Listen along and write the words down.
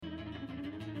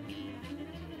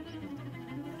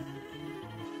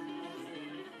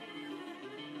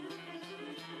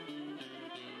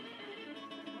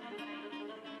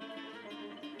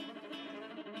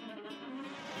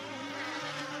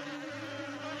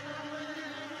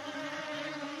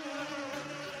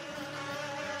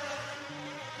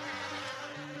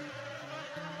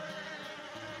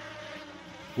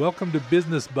Welcome to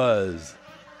Business Buzz.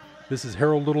 This is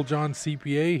Harold Littlejohn,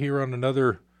 CPA, here on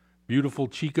another beautiful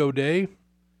Chico day.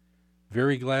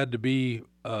 Very glad to be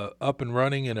up and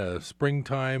running in a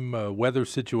springtime weather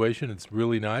situation. It's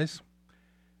really nice.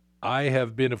 I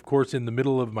have been, of course, in the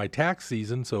middle of my tax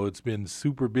season, so it's been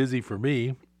super busy for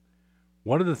me.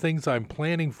 One of the things I'm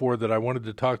planning for that I wanted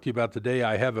to talk to you about today,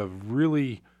 I have a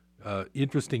really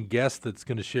interesting guest that's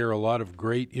going to share a lot of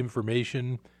great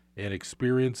information and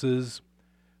experiences.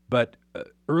 But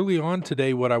early on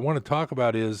today, what I want to talk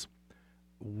about is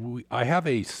I have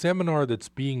a seminar that's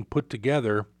being put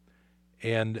together,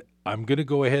 and I'm going to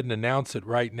go ahead and announce it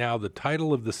right now. The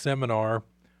title of the seminar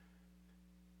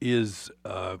is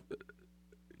the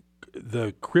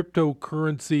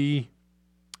Cryptocurrency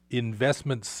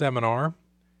Investment Seminar.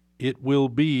 It will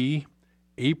be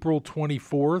April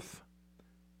 24th,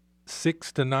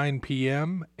 6 to 9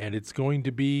 p.m., and it's going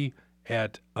to be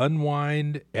at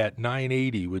Unwind at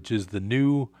 980, which is the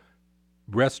new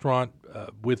restaurant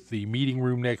with the meeting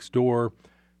room next door,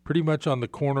 pretty much on the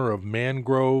corner of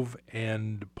Mangrove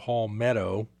and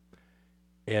Palmetto.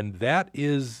 And that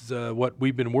is what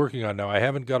we've been working on now. I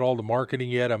haven't got all the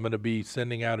marketing yet. I'm going to be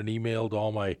sending out an email to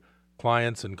all my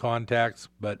clients and contacts.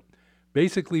 But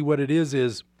basically what it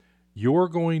is you're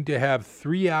going to have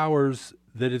 3 hours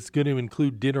that it's going to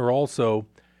include dinner also.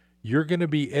 You're going to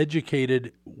be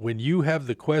educated when you have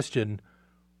the question,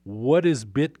 what is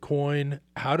Bitcoin?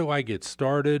 How do I get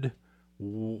started?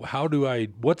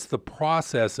 What's the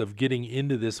process of getting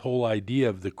into this whole idea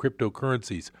of the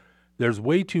cryptocurrencies? There's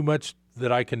way too much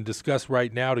that I can discuss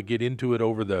right now to get into it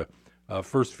over the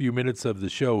first few minutes of the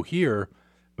show here,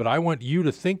 but I want you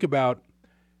to think about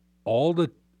all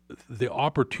the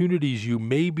opportunities you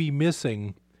may be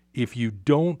missing if you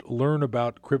don't learn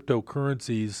about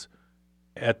cryptocurrencies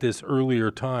at this earlier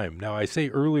time. Now, I say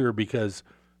earlier because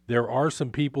there are some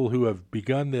people who have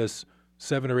begun this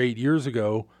 7 or 8 years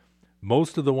ago.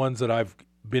 Most of the ones that I've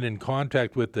been in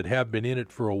contact with that have been in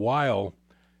it for a while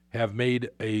have made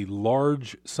a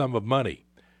large sum of money.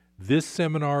 This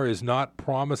seminar is not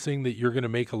promising that you're going to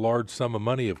make a large sum of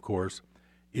money, of course.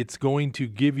 It's going to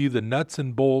give you the nuts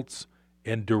and bolts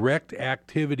and direct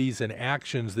activities and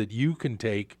actions that you can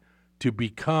take to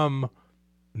become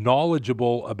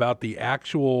knowledgeable about the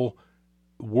actual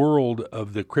world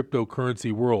of the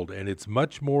cryptocurrency world. And it's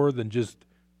much more than just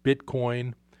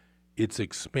Bitcoin. It's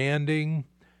expanding.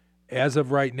 As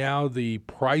of right now, the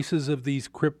prices of these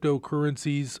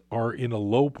cryptocurrencies are in a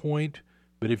low point.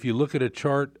 But if you look at a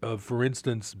chart of, for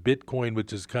instance, Bitcoin,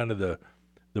 which is kind of the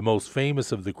most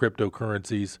famous of the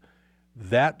cryptocurrencies,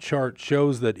 that chart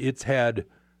shows that it's had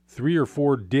 3 or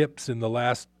 4 dips in the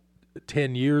last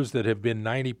 10 years that have been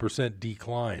 90%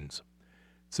 declines.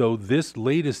 So this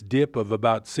latest dip of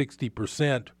about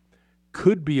 60%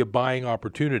 could be a buying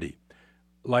opportunity.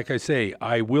 Like I say,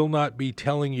 I will not be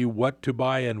telling you what to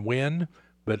buy and when,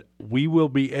 but we will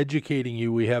be educating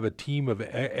you. We have a team of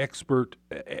expert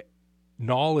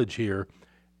knowledge here,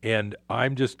 and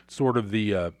I'm just sort of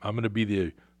I'm going to be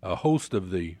the host of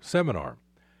the seminar.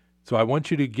 So I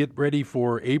want you to get ready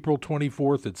for April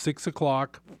 24th at 6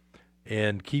 o'clock.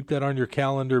 And keep that on your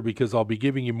calendar because I'll be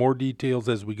giving you more details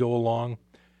as we go along.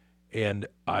 And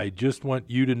I just want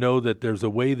you to know that there's a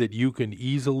way that you can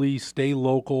easily stay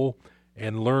local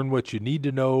and learn what you need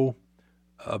to know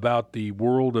about the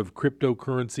world of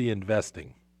cryptocurrency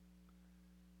investing.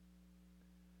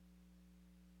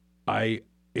 I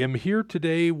am here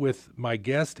today with my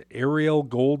guest, Arielle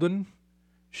Golden.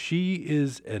 She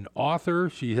is an author.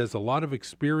 She has a lot of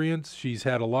experience. She's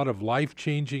had a lot of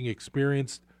life-changing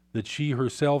experience that she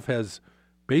herself has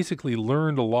basically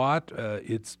learned a lot.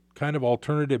 It's kind of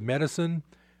alternative medicine.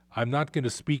 I'm not going to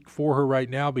speak for her right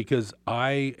now because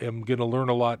I am going to learn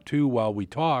a lot too while we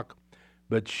talk,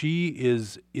 but she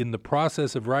is in the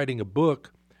process of writing a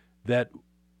book that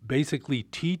basically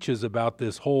teaches about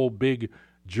this whole big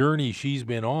journey she's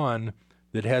been on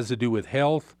that has to do with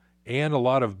health and a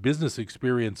lot of business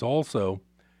experience also.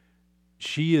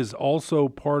 She is also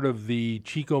part of the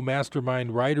Chico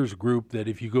Mastermind Writers Group that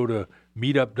if you go to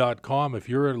meetup.com, if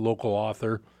you're a local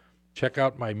author, check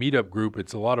out my meetup group.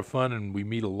 It's a lot of fun, and we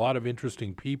meet a lot of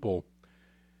interesting people.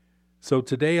 So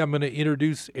today I'm going to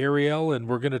introduce Arielle, and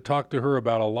we're going to talk to her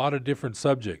about a lot of different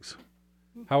subjects.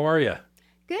 How are you?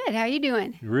 Good. How are you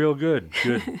doing? Real good.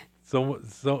 Good.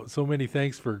 So many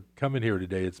thanks for coming here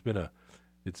today. It's been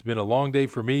a long day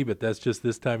for me, but that's just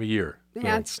this time of year. So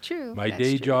that's true. My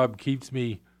day job keeps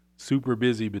me super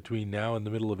busy between now and the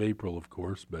middle of April, of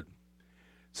course. But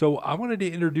so I wanted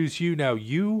to introduce you now.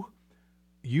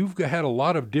 You've had a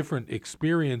lot of different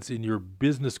experience in your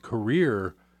business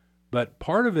career. But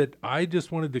part of it, I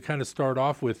just wanted to kind of start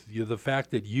off with the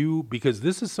fact that because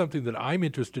this is something that I'm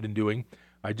interested in doing.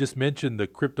 I just mentioned the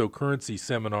cryptocurrency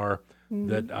seminar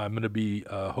that I'm going to be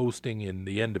hosting in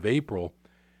the end of April.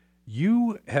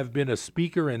 You have been a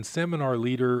speaker and seminar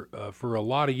leader for a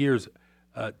lot of years.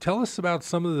 Tell us about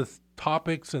some of the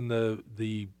topics and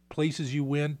the places you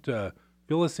went.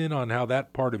 Fill us in on how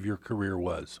that part of your career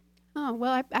was. Oh,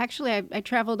 well, I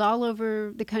traveled all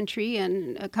over the country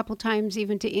and a couple times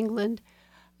even to England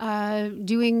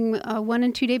doing 1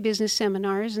 and 2 day business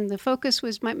seminars. And the focus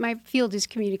was my field is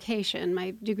communication.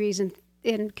 My degree's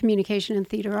in communication and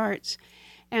theater arts.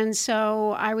 And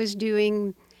so I was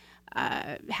doing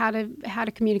how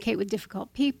to communicate with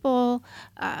difficult people,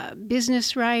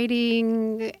 business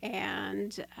writing,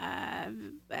 and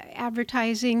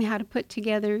advertising, how to put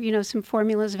together, some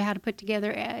formulas of how to put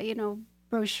together,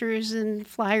 brochures and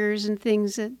flyers and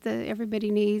things that everybody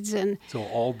needs. And so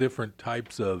all different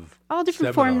types of all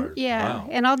different seminars. Wow.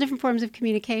 And all different forms of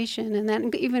communication. And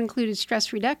that even included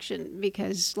stress reduction,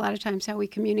 because a lot of times how we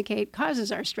communicate causes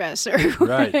our stress, or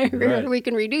right. we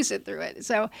can reduce it through it.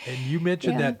 So, and you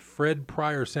mentioned that Fred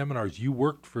Pryor seminars, you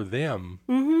worked for them,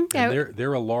 and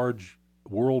they're a large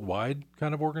worldwide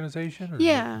kind of organization? Or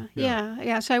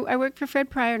Yeah. So I worked for Fred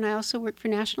Pryor, and I also worked for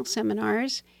National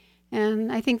Seminars.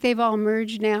 And I think they've all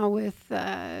merged now with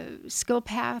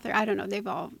SkillPath, or I don't know.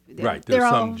 There's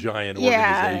some giant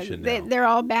organization now. They're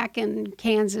all back in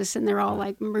Kansas, and they're all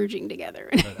like merging together.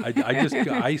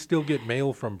 I still get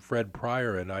mail from Fred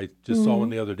Pryor, and I just saw one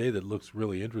the other day that looks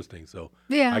really interesting. So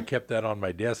I kept that on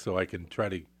my desk so I can try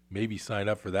to maybe sign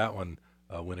up for that one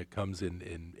when it comes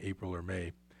in April or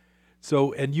May.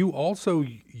 So, and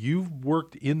you've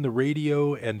worked in the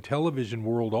radio and television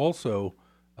world also.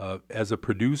 As a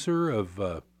producer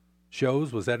of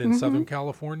shows. Was that in Southern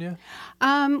California?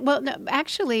 Well, no,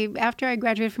 actually, after I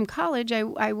graduated from college,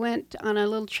 I went on a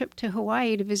little trip to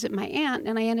Hawaii to visit my aunt,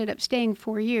 and I ended up staying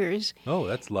 4 years. Oh,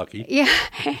 that's lucky. Yeah.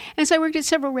 And so I worked at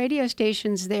several radio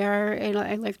stations there, and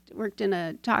I worked in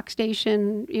a talk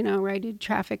station, where I did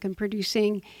traffic and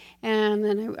producing, and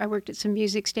then I worked at some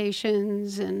music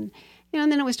stations, and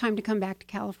then it was time to come back to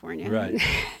California. Right.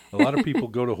 A lot of people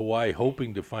go to Hawaii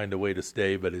hoping to find a way to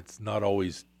stay, but it's not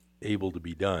always able to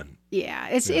be done. Yeah,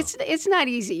 it's not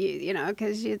easy,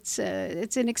 because it's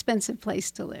an expensive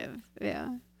place to live.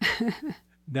 Yeah.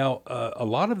 Now, a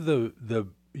lot of the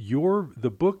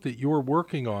book that you're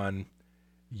working on,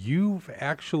 you've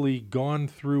actually gone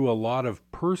through a lot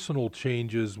of personal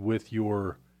changes with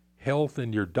your health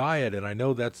and your diet, and I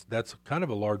know that's kind of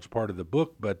a large part of the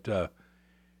book, but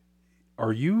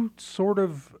are you sort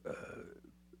of,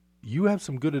 you have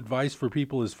some good advice for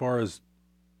people as far as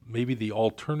maybe the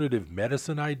alternative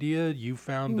medicine idea? You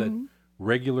found that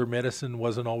regular medicine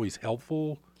wasn't always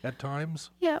helpful at times?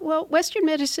 Yeah, well, Western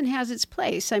medicine has its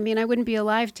place. I mean, I wouldn't be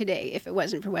alive today if it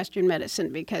wasn't for Western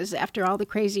medicine, because after all the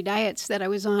crazy diets that I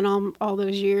was on all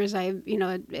those years,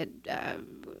 it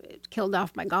killed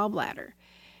off my gallbladder.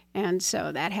 And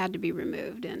so that had to be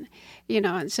removed. And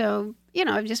so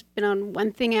I've just been on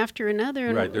one thing after another.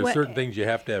 And right. There's certain things you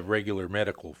have to have regular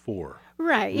medical for.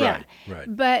 Right, yeah.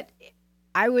 Right. But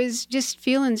I was just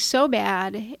feeling so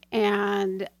bad,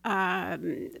 and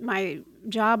my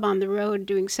job on the road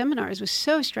doing seminars was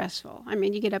so stressful. I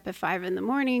mean, you get up at 5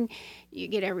 a.m, you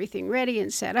get everything ready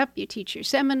and set up, you teach your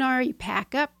seminar, you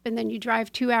pack up, and then you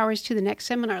drive 2 hours to the next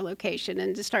seminar location,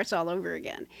 and it starts all over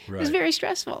again. Right. It was very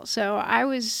stressful. So I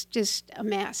was just a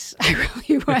mess. I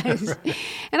really was. Right.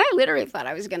 And I literally thought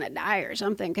I was going to die or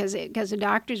something, because the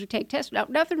doctors would take tests. No,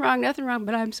 nothing wrong,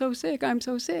 but I'm so sick.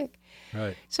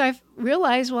 Right. So I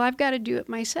realized, well, I've got to do it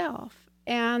myself.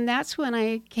 And that's when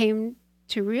I came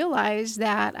to realize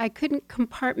that I couldn't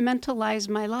compartmentalize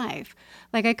my life.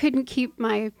 Like, I couldn't keep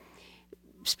my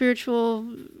spiritual,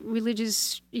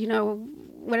 religious,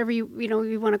 whatever you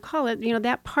want to call it,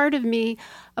 that part of me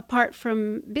apart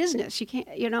from business. You can't,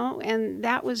 and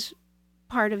that was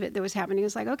part of it that was happening.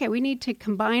 It's like, okay, we need to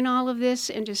combine all of this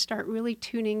and just start really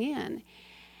tuning in.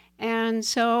 And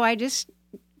so I just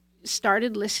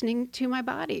started listening to my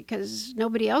body, because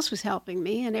nobody else was helping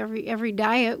me, and every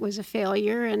diet was a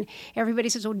failure, and everybody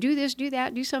says, oh, do this, do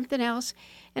that, do something else,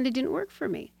 and it didn't work for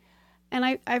me. And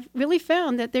I've really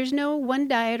found that there's no one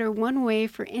diet or one way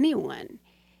for anyone.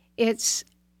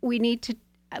 We need to,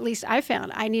 at least I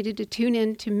found, I needed to tune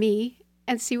in to me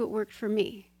and see what worked for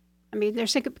me. I mean, there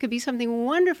could be something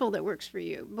wonderful that works for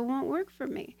you, but won't work for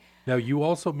me. Now, you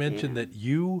also mentioned that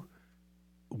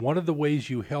one of the ways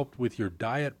you helped with your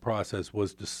diet process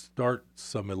was to start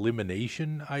some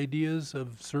elimination ideas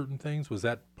of certain things. Was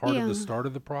that part of Yeah. the start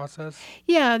of the process?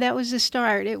 Yeah, that was the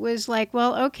start. It was like,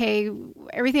 well, okay,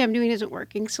 everything I'm doing isn't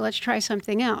working, so let's try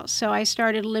something else. So I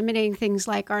started eliminating things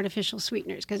like artificial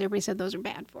sweeteners because everybody said those are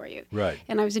bad for you. Right.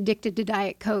 And I was addicted to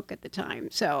Diet Coke at the time,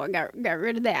 so I got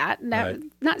rid of that. And that Right. was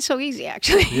not so easy,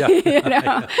 actually. Yeah. You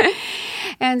know?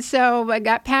 And so I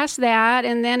got past that,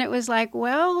 and then it was like,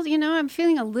 well, I'm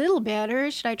feeling a little better.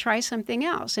 Should I try something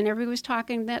else? And everybody was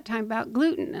talking that time about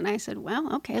gluten, and I said,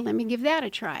 well, okay, let me give that a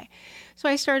try. So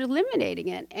I started eliminating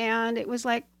it, and it was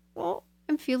like, well,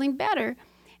 I'm feeling better.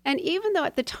 And even though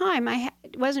at the time I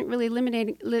wasn't really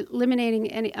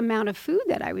eliminating any amount of food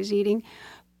that I was eating,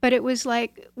 but it was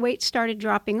like weight started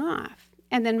dropping off.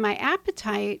 And then my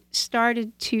appetite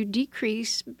started to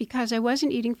decrease because I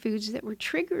wasn't eating foods that were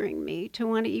triggering me to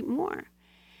want to eat more.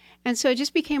 And so it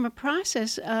just became a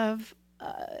process of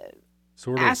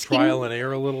Sort of asking- trial and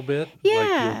error a little bit. Like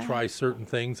Yeah. you'll try certain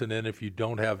things, and then if you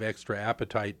don't have extra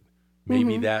appetite,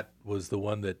 maybe Mm-hmm. that was the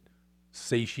one that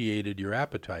satiated your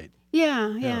appetite.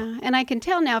 Yeah. And I can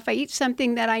tell now if I eat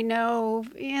something that I know,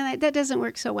 that doesn't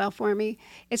work so well for me.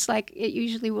 It's like it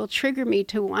usually will trigger me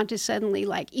to want to suddenly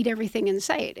like eat everything in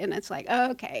sight. And it's like,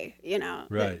 okay,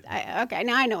 Right. okay,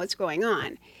 now I know what's going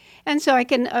on. And so I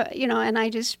can, and I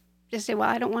just say, well,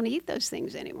 I don't want to eat those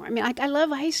things anymore. I mean, I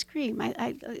love ice cream.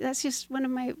 I that's just one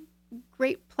of my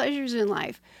great pleasures in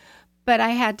life. But I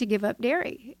had to give up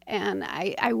dairy, and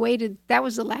I waited. That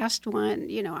was the last one.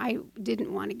 I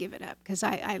didn't want to give it up because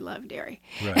I love dairy.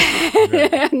 Right.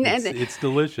 Right. And It's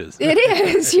delicious. it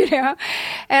is,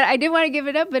 And I didn't want to give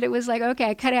it up, but it was like, okay,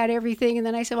 I cut out everything, and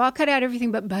then I said, well, I'll cut out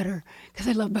everything but butter because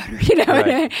I love butter,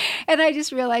 Right. And I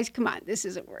just realized, come on, this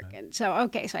isn't working. So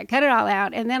okay, so I cut it all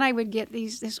out, and then I would get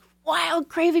this wild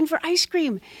craving for ice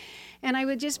cream, and I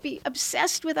would just be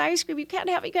obsessed with ice cream. You can't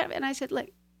have it. And I said, look,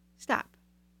 stop.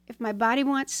 If my body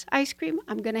wants ice cream,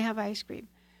 I'm going to have ice cream.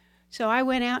 So I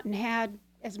went out and had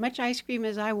as much ice cream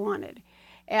as I wanted.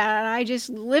 And I just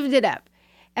lived it up.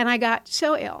 And I got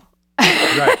so ill.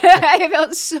 Right. I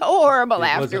felt so horrible It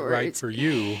afterwards. wasn't right for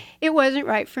you. It wasn't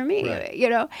right for me,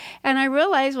 Right. And I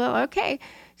realized, well, okay.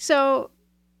 So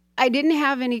I didn't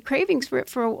have any cravings for it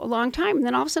for a long time. And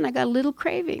then all of a sudden I got a little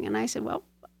craving. And I said, well,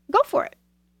 go for it.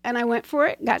 And I went for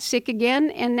it, got sick again.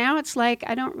 And now it's like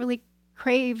I don't really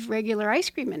crave regular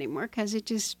ice cream anymore because it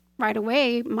just right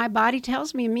away my body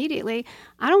tells me immediately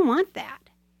I don't want that.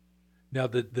 Now,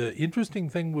 the interesting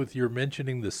thing with your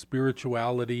mentioning the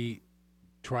spirituality,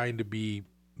 trying to be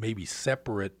maybe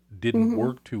separate, didn't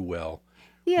work too well.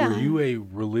 Yeah. Were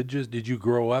you did you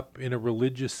grow up in a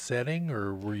religious setting,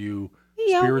 or were you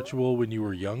Yeah. spiritual when you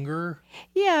were younger?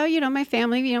 Yeah, my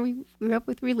family, we grew up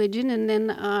with religion, and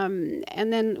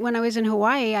then when I was in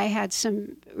Hawaii, I had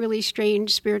some really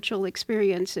strange spiritual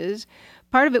experiences.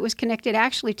 Part of it was connected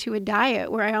actually to a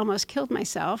diet where I almost killed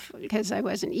myself because I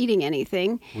wasn't eating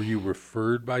anything. Were you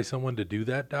referred by someone to do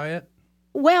that diet?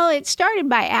 Well, it started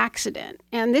by accident,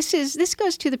 and this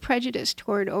goes to the prejudice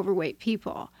toward overweight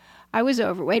people. I was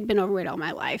overweight, been overweight all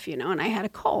my life, and I had a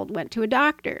cold, went to a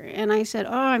doctor, and I said,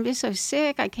 oh, I'm just so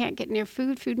sick, I can't get near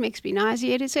food, food makes me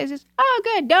nauseated. It says, oh,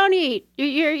 good, don't eat.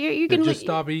 You can Just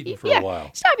stop eating for yeah, a while.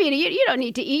 Stop eating, you don't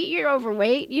need to eat, you're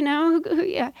overweight,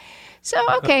 yeah. So,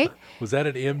 okay. Was that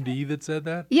an MD that said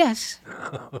that? Yes.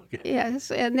 Okay. Yes.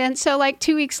 And then, so like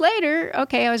 2 weeks later,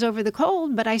 okay, I was over the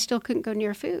cold, but I still couldn't go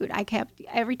near food.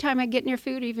 Every time I get near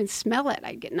food, even smell it,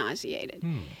 I'd get nauseated.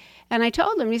 And I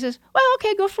told him, he says, well,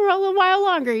 okay, go for a little while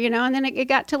longer, and then it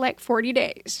got to like 40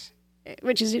 days,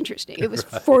 which is interesting. It was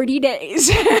 40 days.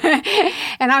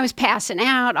 And I was passing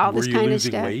out, all this kind of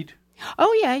stuff. Were you losing weight?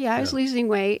 Oh, yeah, I was losing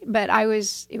weight, but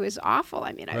it was awful.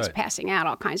 I mean, I was Right. passing out,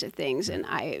 all kinds of things, and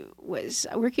I was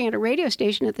working at a radio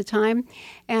station at the time,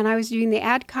 and I was doing the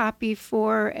ad copy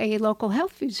for a local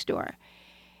health food store.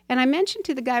 And I mentioned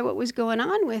to the guy what was going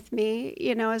on with me,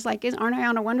 I was like, aren't I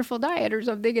on a wonderful diet or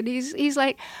something? And he's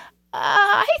like,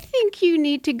 I think you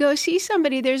need to go see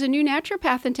somebody. There's a new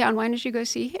naturopath in town. Why don't you go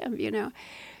see him,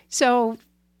 So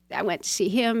I went to see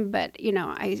him, but,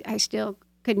 I still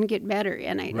couldn't get better.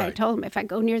 And I Right. told him, if I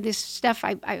go near this stuff,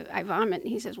 I vomit. And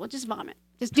he says, well, just vomit.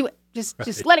 Just do it.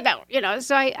 Just let it go.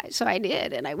 So I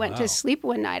did. And I went Wow. to sleep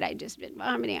one night. I'd just been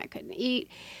vomiting. I couldn't eat.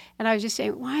 And I was just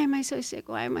saying, why am I so sick?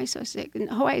 Why am I so sick? And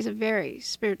Hawaii is a very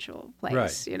spiritual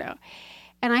place, Right.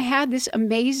 And I had this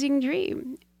amazing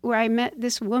dream where I met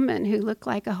this woman who looked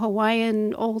like a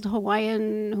old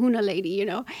Hawaiian huna lady,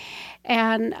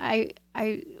 And I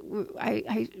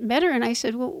met her and I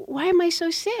said, well, why am I so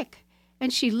sick?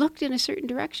 And she looked in a certain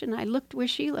direction. I looked where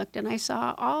she looked, and I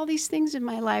saw all these things in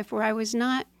my life where I was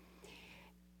not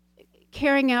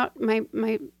carrying out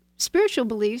my spiritual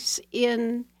beliefs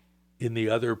in In the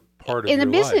other part of in your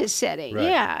the business life. setting.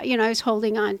 Right. Yeah, I was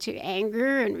holding on to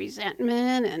anger and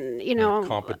resentment, and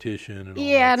Competition and all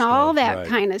yeah, that and all stuff. that Right.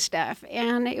 kind of stuff.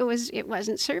 And it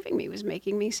wasn't serving me; it was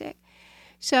making me sick.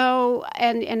 So,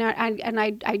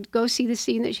 I'd go see the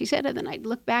scene that she said, and then I'd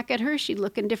look back at her. She'd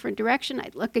look in a different direction.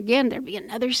 I'd look again. There'd be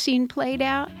another scene played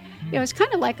out. It was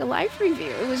kind of like a life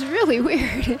review. It was really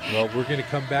weird. Well, we're going to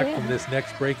come back from this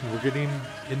next break, and we're getting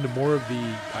into more of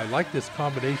I like this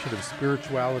combination of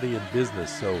spirituality and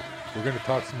business. So we're going to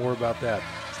talk some more about that.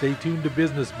 Stay tuned to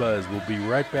Business Buzz. We'll be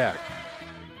right back.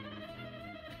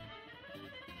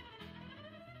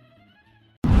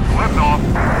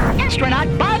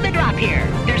 Astronaut Bob the Drop here.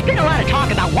 There's been a lot of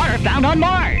talk about water found on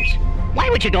Mars. Why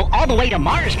would you go all the way to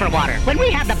Mars for water when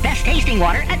we have the best tasting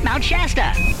water at Mount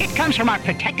Shasta? It comes from our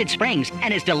protected springs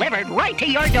and is delivered right to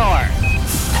your door.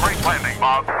 Great landing,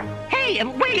 Bob. Hey,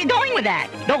 where are you going with that?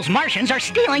 Those Martians are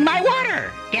stealing my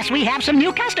water. Guess we have some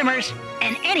new customers.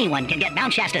 And anyone can get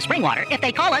Mount Shasta spring water if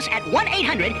they call us at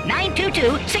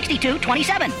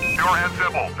 1-800-922-6227. Pure and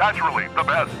simple, naturally the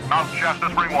best Mount Shasta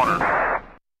spring water.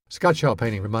 Scott Shaw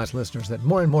Painting reminds listeners that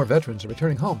more and more veterans are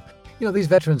returning home. These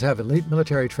veterans have elite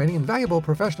military training and valuable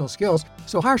professional skills,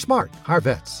 so hire smart, hire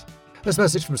vets. This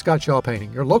message from Scott Shaw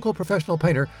Painting, your local professional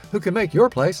painter who can make your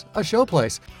place a show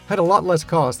place at a lot less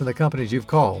cost than the companies you've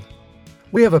called.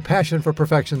 We have a passion for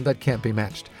perfection that can't be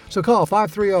matched, so call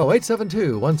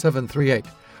 530-872-1738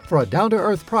 for a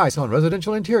down-to-earth price on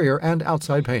residential interior and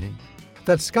outside painting.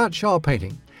 That's Scott Shaw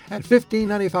Painting at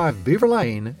 1595 Beaver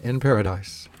Lane in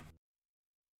Paradise.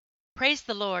 Praise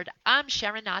the Lord. I'm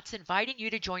Sharon Knotts, inviting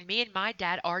you to join me and my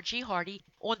dad, R.G. Hardy,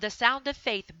 on The Sound of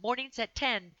Faith, mornings at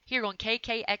 10, here on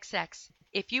KKXX.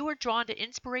 If you are drawn to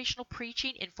inspirational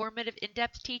preaching, informative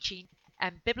in-depth teaching,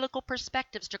 and biblical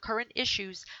perspectives to current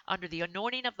issues under the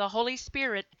anointing of the Holy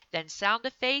Spirit, then Sound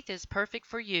of Faith is perfect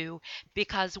for you,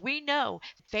 because we know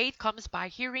faith comes by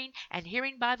hearing, and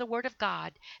hearing by the Word of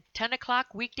God. 10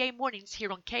 o'clock weekday mornings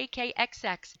here on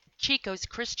KKXX, Chico's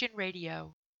Christian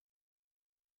Radio.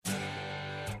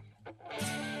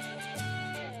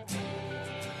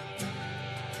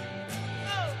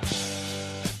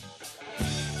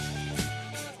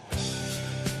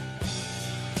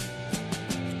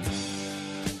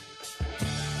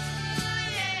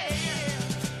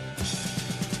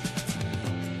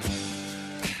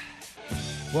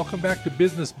 Welcome back to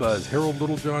Business Buzz. Harold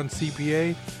Littlejohn,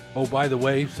 CPA. Oh, by the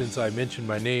way, since I mentioned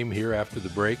my name here after the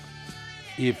break,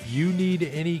 if you need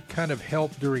any kind of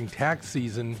help during tax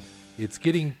season, it's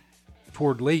getting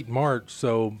toward late March,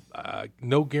 so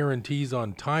no guarantees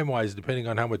on time-wise depending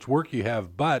on how much work you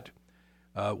have, but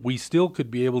we still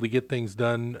could be able to get things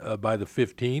done by the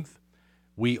 15th.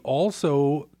 We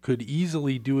also could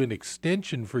easily do an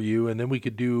extension for you, and then we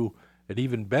could do an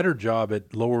even better job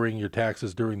at lowering your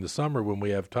taxes during the summer when we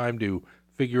have time to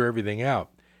figure everything out.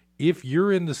 If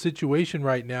you're in the situation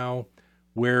right now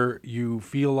where you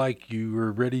feel like you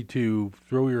are ready to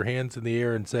throw your hands in the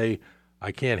air and say,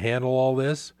 I can't handle all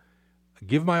this,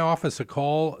 give my office a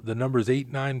call. The number is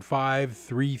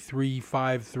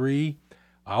 895-3353.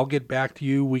 I'll get back to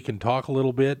you. We can talk a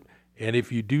little bit. And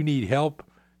if you do need help,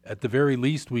 at the very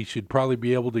least, we should probably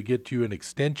be able to get you an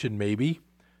extension maybe.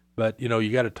 But,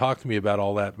 you got to talk to me about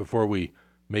all that before we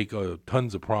make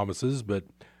tons of promises. But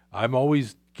I'm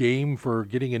always game for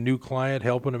getting a new client,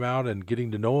 helping them out, and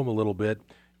getting to know them a little bit,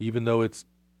 even though it's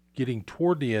getting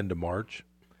toward the end of March.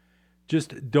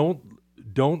 Just don't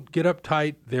get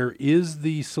uptight. There is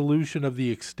the solution of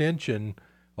the extension.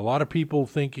 A lot of people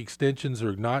think extensions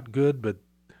are not good, but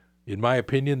in my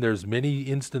opinion, there's many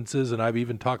instances, and I've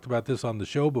even talked about this on the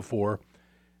show before,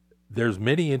 there's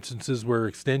many instances where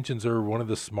extensions are one of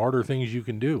the smarter things you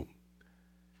can do.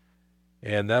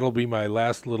 And that'll be my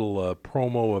last little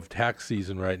promo of tax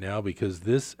season right now, because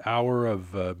this hour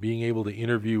of being able to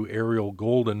interview Ariel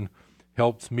Golden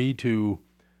helps me to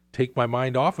take my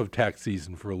mind off of tax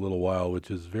season for a little while, which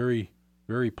is very,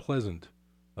 very pleasant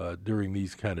during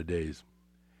these kind of days.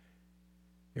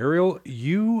 Ariel,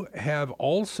 you have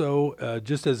also,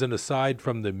 just as an aside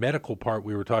from the medical part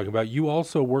we were talking about, you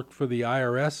also worked for the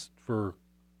IRS for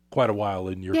quite a while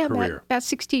in your career. About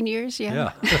 16 years,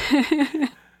 yeah.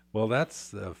 Well,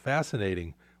 that's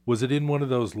fascinating. Was it in one of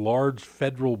those large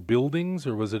federal buildings,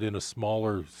 or was it in a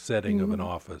smaller setting of an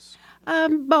office?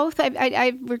 Both.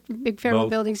 I worked in big federal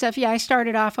building stuff. Yeah, I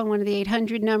started off on one of the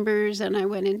 800 numbers, and I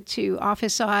went into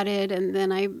office audit, and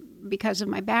then because of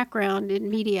my background in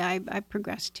media, I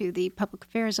progressed to the public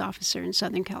affairs officer in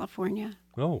Southern California.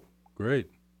 Oh, great.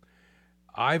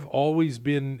 I've always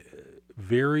been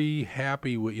very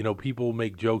happy with, people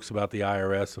make jokes about the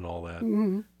IRS and all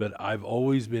that, but I've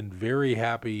always been very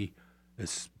happy,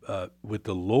 with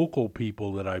the local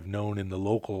people that I've known in the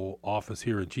local office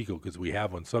here in Chico, because we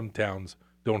have one. Some towns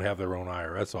don't have their own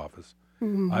IRS office.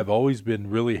 Mm-hmm. I've always been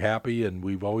really happy, and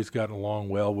we've always gotten along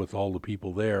well with all the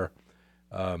people there.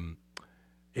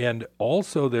 And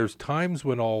also, there's times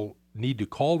when I'll need to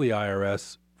call the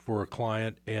IRS for a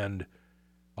client, and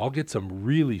I'll get some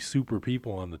really super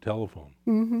people on the telephone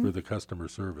for the customer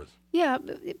service. Yeah,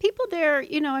 people there,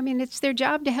 it's their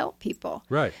job to help people.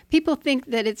 Right. People think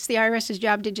that it's the IRS's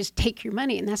job to just take your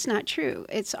money, and that's not true.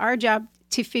 It's our job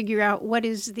to figure out what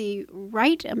is the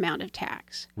right amount of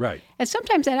tax. Right. And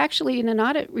sometimes that actually, in an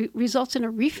audit, results in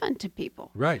a refund to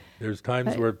people. Right. There's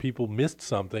times where people missed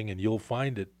something, and you'll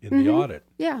find it in the audit.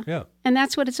 Yeah. Yeah. And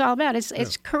that's what it's all about.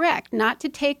 It's correct, not to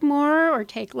take more or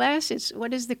take less. It's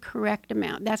what is the correct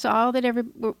amount. That's all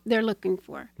that they're looking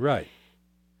for. Right.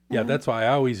 Yeah, that's why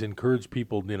I always encourage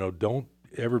people, don't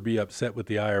ever be upset with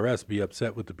the IRS. Be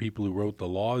upset with the people who wrote the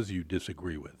laws you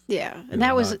disagry with. Yeah, and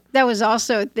that was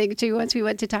also a thing too. Once we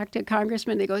went to talk to a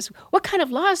congressman, they goes, "What kind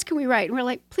of laws can we write?" And we're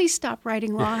like, "Please stop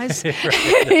writing laws."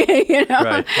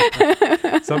 Right.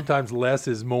 Sometimes less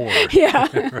is more. Yeah.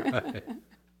 Right.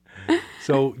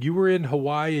 So you were in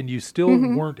Hawaii, and you still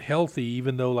weren't healthy,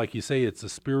 even though, like you say, it's a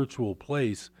spiritual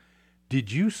place.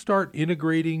 Did you start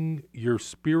integrating your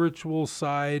spiritual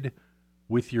side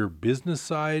with your business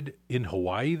side in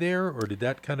Hawaii there, or did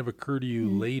that kind of occur to you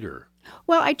later?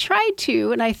 Well, I tried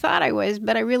to, and I thought I was,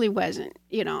 but I really wasn't,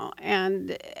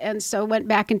 and so went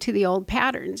back into the old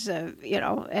patterns of,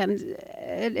 and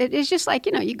it's just like,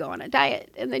 you go on a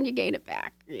diet and then you gain it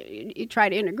back. You try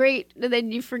to integrate, and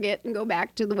then you forget and go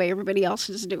back to the way everybody else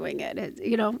is doing it.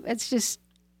 It's just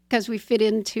because we fit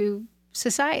into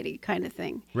society kind of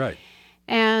thing. Right.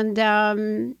 And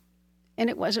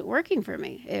it wasn't working for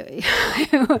me.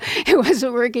 It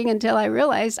wasn't working until I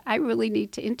realized I really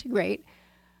need to integrate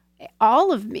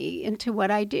all of me into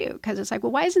what I do. Because it's like,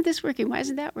 well, why isn't this working? Why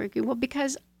isn't that working? Well,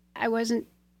 because I wasn't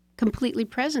completely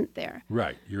present there.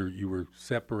 Right. You were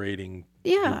separating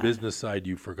your business side.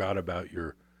 You forgot about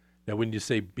your... Now, when you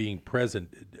say being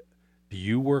present, do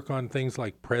you work on things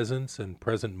like presence and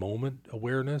present moment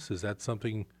awareness? Is that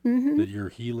something that your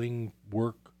healing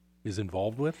work is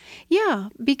involved with? Yeah,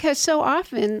 because so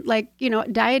often,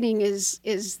 dieting is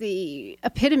the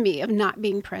epitome of not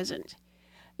being present,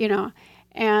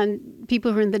 and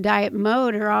people who are in the diet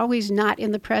mode are always not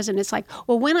in the present. It's like,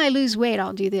 well, when I lose weight,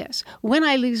 I'll do this. When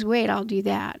I lose weight, I'll do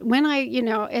that. When I,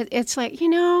 it's like, you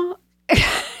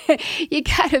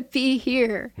got to be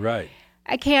here. Right.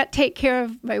 I can't take care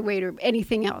of my weight or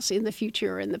anything else in the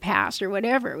future or in the past or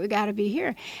whatever. We got to be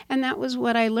here. And that was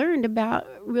what I learned about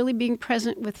really being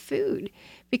present with food,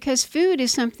 because food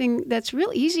is something that's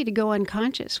real easy to go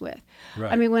unconscious with.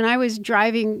 Right. I mean, when I was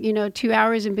driving, 2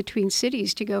 hours in between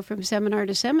cities to go from seminar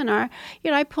to seminar,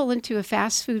 I pull into a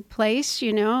fast food place,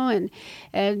 and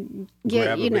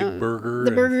get, grab a big burger,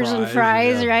 the burgers and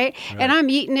fries, yeah. right? And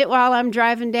I'm eating it while I'm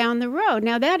driving down the road.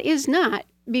 Now, that is not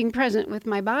being present with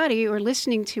my body or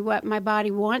listening to what my body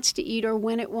wants to eat or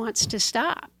when it wants to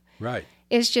stop. Right.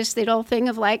 It's just that old thing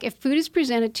of like, if food is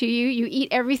presented to you, you eat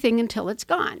everything until it's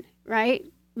gone, right?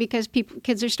 Because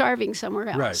kids are starving somewhere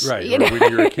else. Right. Or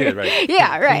when you're a kid, right?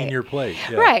 Yeah, right. Clean your plate.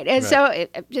 Yeah. Right. And so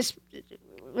it just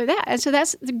with that. And so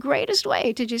that's the greatest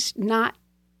way to just not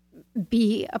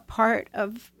be a part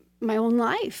of my own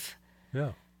life.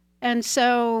 Yeah. And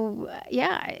so,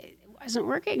 it wasn't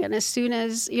working. And as soon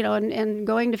as, and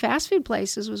going to fast food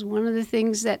places was one of the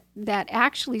things that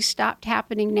actually stopped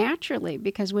happening naturally,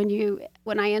 because when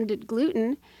I ended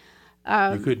gluten,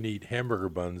 you couldn't eat hamburger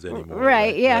buns anymore.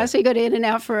 Right, yeah. Right. So you go to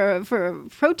In-N-Out for a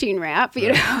protein wrap,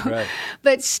 know. Right.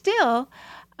 But still,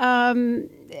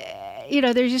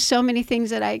 there's just so many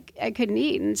things that I couldn't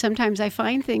eat. And sometimes I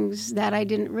find things that I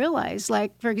didn't realize.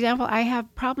 Like, for example, I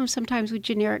have problems sometimes with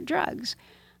generic drugs.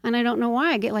 And I don't know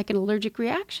why. I get like an allergic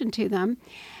reaction to them.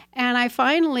 And I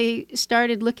finally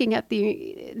started looking at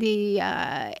the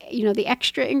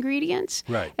extra ingredients.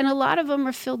 Right. And a lot of them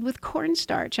are filled with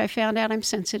cornstarch. I found out I'm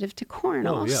sensitive to corn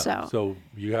also. Yeah. So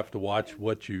you have to watch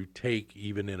what you take,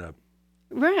 even in a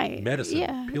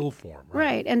medicine pill form.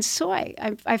 Right. And soy.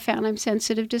 I found I'm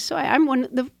sensitive to soy. I'm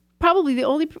probably the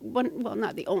only one, well,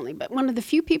 not the only, but one of the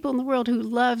few people in the world who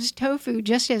loves tofu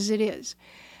just as it is.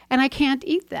 And I can't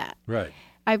eat that. Right.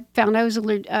 I found I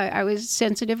was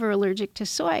sensitive or allergic to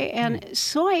soy, and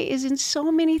soy is in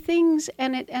so many things,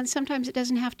 and sometimes it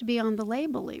doesn't have to be on the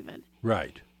label even.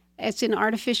 Right. It's in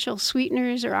artificial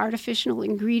sweeteners or artificial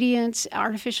ingredients,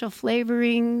 artificial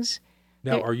flavorings.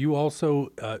 Now, are you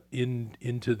also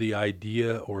into the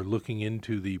idea or looking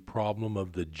into the problem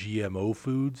of the GMO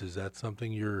foods? Is that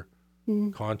something you're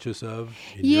conscious of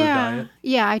in your diet?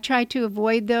 Yeah, I try to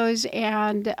avoid those,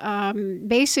 and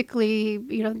basically,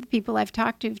 the people I've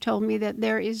talked to have told me that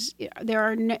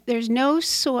there's no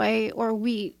soy or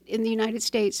wheat in the United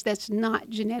States that's not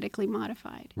genetically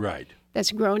modified. Right.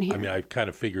 That's grown here. I mean, I've kind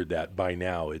of figured that by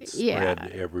now. It's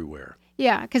spread everywhere.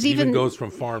 Yeah, because It even goes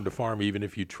from farm to farm, even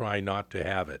if you try not to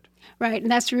have it. Right, and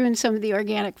that's ruined some of the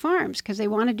organic farms because they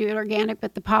want to do it organic,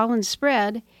 but the pollen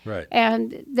spread, right?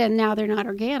 And then now they're not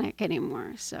organic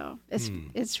anymore. So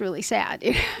it's really sad.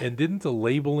 And didn't the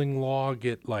labeling law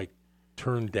get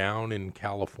turned down in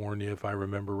California, if I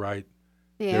remember right?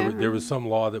 Yeah, there was some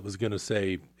law that was going to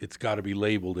say it's got to be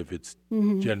labeled if it's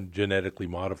genetically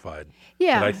modified.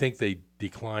 Yeah, but I think they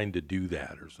declined to do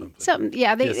that or something. Something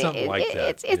like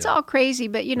that. It's all crazy,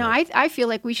 but I feel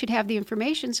like we should have the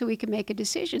information so we can make a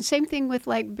decision. Same thing with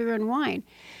beer and wine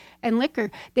and liquor.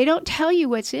 They don't tell you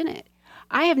what's in it.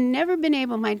 I have never been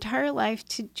able my entire life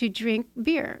to drink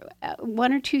beer.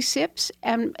 1 or 2 sips,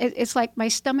 and it's like my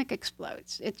stomach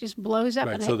explodes. It just blows up.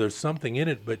 Right, so there's something in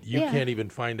it, but you can't even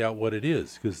find out what it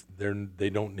is because they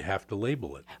don't have to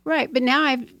label it. Right, but now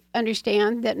I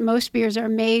understand that most beers are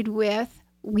made with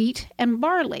wheat and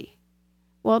barley.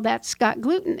 Well, that's got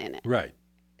gluten in it. Right.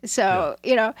 So,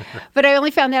 but I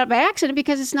only found that out by accident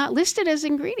because it's not listed as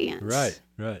ingredients.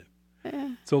 Right.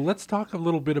 So let's talk a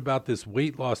little bit about this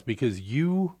weight loss because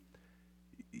you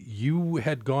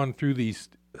had gone through these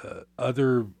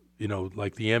other,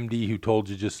 like the MD who told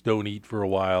you just don't eat for a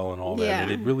while and all that, and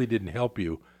it really didn't help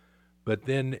you. But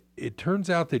then it turns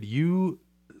out that you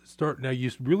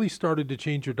really started to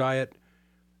change your diet.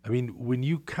 I mean, when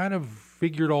you kind of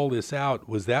figured all this out,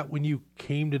 was that when you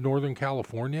came to Northern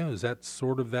California? Is that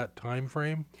sort of that time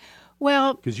frame?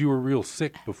 Well, because you were real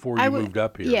sick before you moved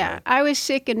up here. Yeah, right? I was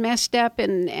sick and messed up,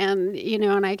 and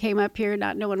I came up here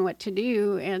not knowing what to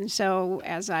do. And so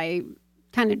as I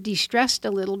kind of de-stressed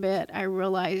a little bit, I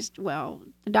realized, well,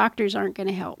 the doctors aren't going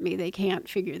to help me. They can't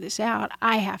figure this out.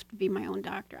 I have to be my own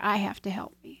doctor. I have to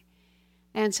help me.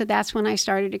 And so that's when I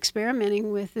started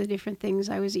experimenting with the different things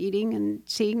I was eating and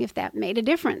seeing if that made a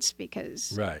difference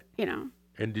because,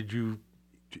 And did you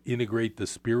integrate the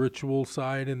spiritual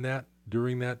side in that?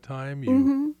 During that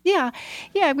time? Yeah,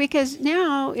 because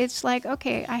now it's like,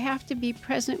 okay, I have to be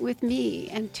present with me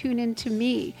and tune into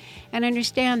me and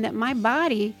understand that my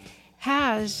body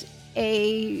has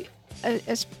a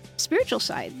spiritual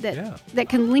side that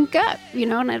can link up,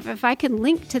 and if I can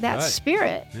link to that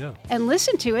spirit and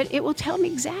listen to it, it will tell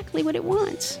me exactly what it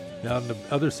wants. Now, on the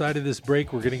other side of this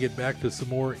break, we're going to get back to some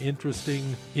more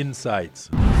interesting insights.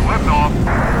 Lift off.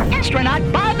 Astronaut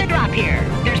Bob the Drop here.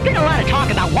 There's been a lot of talk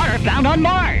about water found on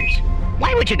Mars.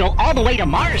 Why would you go all the way to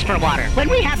Mars for water when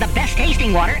we have the best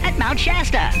tasting water at Mount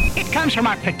Shasta? It comes from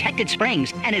our protected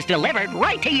springs and is delivered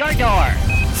right to your door.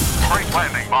 Great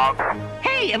landing, Bob.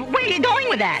 Hey, where are you going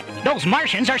with that? Those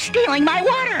Martians are stealing my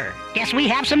water. Guess we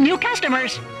have some new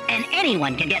customers. And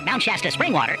anyone can get Mount Shasta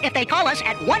spring water if they call us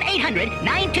at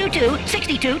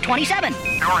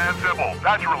 1-800-922-6227. Pure and simple.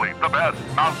 Naturally, the best.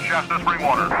 Mount Shasta spring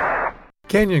water.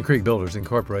 Canyon Creek Builders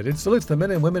Incorporated salutes the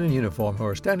men and women in uniform who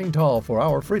are standing tall for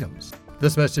our freedoms.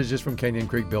 This message is from Canyon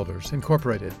Creek Builders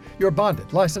Incorporated, your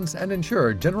bonded, licensed, and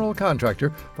insured general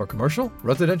contractor for commercial,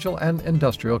 residential, and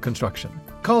industrial construction.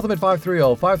 Call them at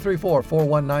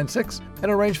 530-534-4196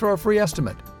 and arrange for a free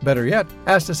estimate. Better yet,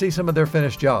 ask to see some of their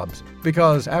finished jobs,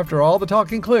 because after all the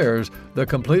talking clears, the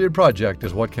completed project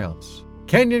is what counts.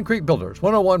 Canyon Creek Builders,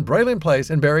 101 Braylon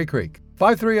Place in Berry Creek,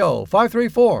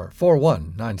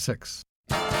 530-534-4196.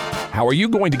 How are you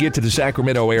going to get to the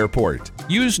Sacramento airport?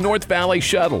 Use North Valley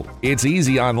Shuttle. It's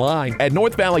easy online at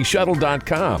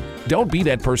northvalleyshuttle.com. Don't be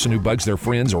that person who bugs their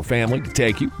friends or family to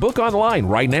take you. Book online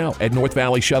right now at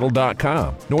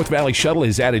northvalleyshuttle.com. North Valley Shuttle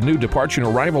has added new departure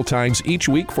and arrival times each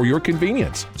week for your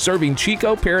convenience, serving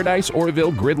Chico, Paradise,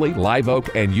 Oroville, Gridley, Live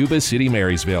Oak, and Yuba City,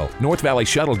 Marysville. North Valley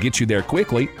Shuttle gets you there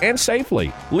quickly and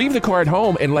safely. Leave the car at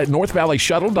home and let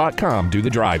northvalleyshuttle.com do the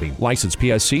driving. License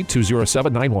PSC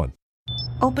 20791.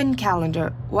 Open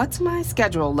calendar. What's my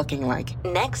schedule looking like?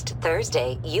 Next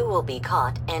Thursday, you will be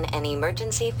caught in an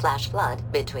emergency flash flood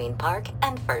between Park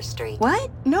and First Street. What?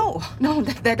 No,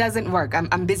 that doesn't work.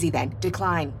 I'm busy then.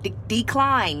 Decline.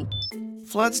 Decline.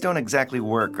 Floods don't exactly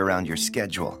work around your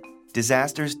schedule.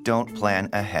 Disasters don't plan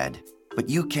ahead. But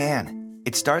you can.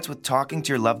 It starts with talking to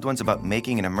your loved ones about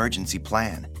making an emergency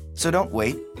plan. So don't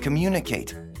wait.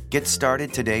 Communicate. Get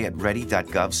started today at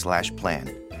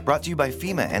ready.gov/plan. Brought to you by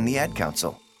FEMA and the Ad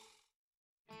Council.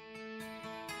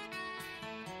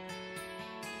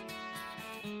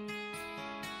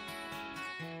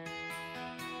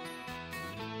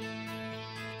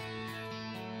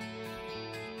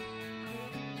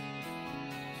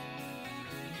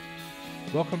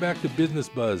 Welcome back to Business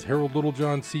Buzz. Harold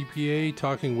Littlejohn, CPA,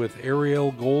 talking with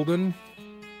Ariel Golden.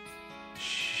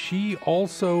 She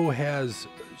also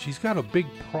she's got a big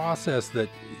process that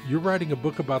you're writing a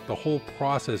book about the whole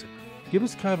process. Give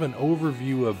us kind of an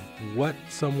overview of what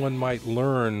someone might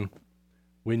learn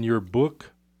when your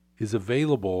book is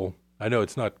available. I know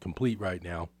it's not complete right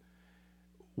now.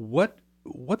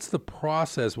 What's the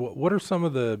process? What are some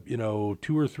of the,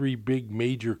 2 or 3 big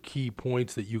major key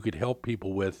points that you could help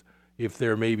people with if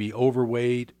they're maybe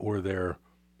overweight or they're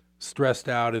stressed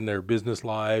out in their business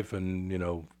life and,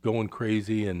 going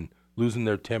crazy and losing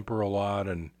their temper a lot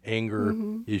and anger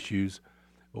issues?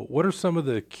 What are some of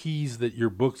the keys that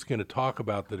your book's going to talk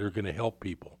about that are going to help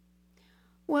people?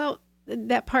 Well,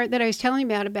 that part that I was telling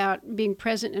you about being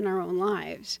present in our own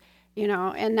lives,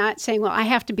 and not saying, well, I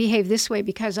have to behave this way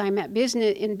because I'm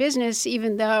in business,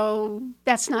 even though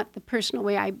that's not the personal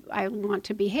way I want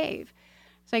to behave.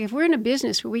 It's like if we're in a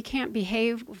business where we can't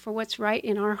behave for what's right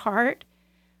in our heart,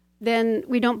 then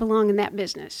we don't belong in that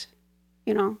business,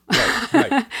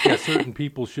 Right. Yeah, certain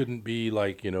people shouldn't be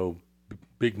like,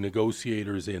 big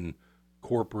negotiators in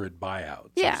corporate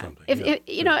buyouts or something.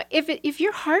 If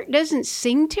your heart doesn't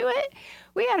sing to it,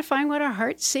 we got to find what our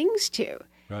heart sings to.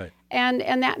 Right. And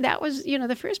that was,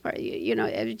 the first part,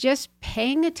 just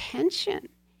paying attention,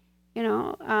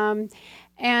 and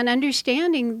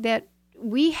understanding that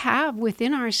we have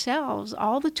within ourselves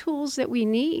all the tools that we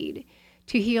need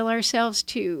to heal ourselves,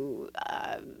 to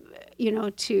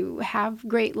have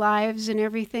great lives and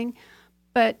everything.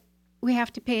 But we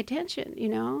have to pay attention,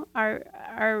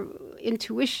 our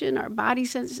intuition, our body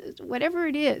senses, whatever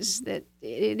it is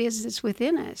that's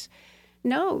within us,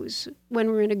 knows when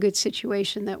we're in a good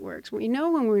situation that works. We know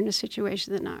when we're in a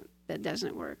situation that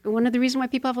doesn't work. And one of the reasons why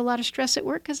people have a lot of stress at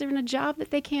work because they're in a job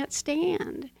that they can't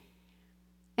stand.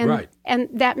 And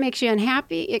that makes you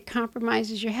unhappy. It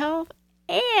compromises your health.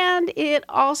 And it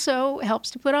also helps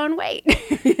to put on weight,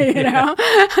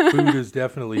 Food is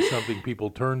definitely something people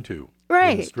turn to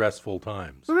in stressful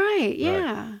times. Right,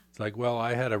 yeah. It's like, well,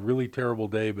 I had a really terrible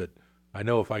day, but I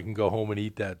know if I can go home and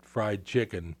eat that fried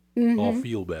chicken, I'll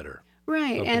feel better.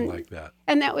 Right. Something like that.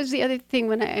 And that was the other thing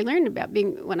when I learned about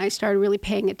when I started really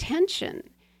paying attention.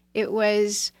 It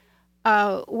was,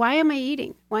 why am I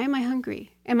eating? Why am I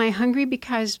hungry? Am I hungry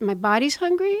because my body's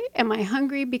hungry? Am I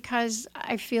hungry because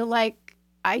I feel like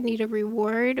I need a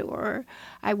reward or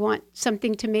I want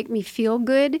something to make me feel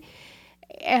good?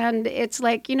 And it's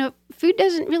like, food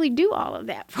doesn't really do all of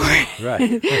that for us. Right.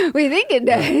 We think it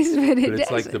does, but it doesn't.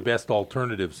 It's like the best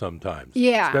alternative sometimes.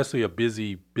 Yeah. Especially a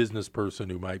busy business person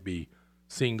who might be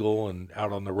single and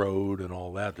out on the road and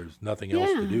all that. There's nothing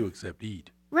else to do except eat.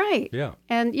 Right. Yeah.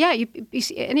 And you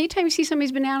see, anytime you see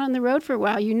somebody's been out on the road for a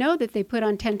while, you know that they put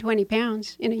on 10, 20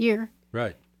 pounds in a year.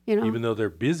 Right. Even though they're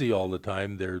busy all the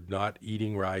time, they're not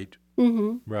eating right.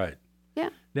 Mm-hmm. Right.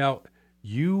 Yeah. Now,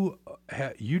 you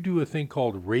do a thing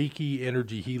called Reiki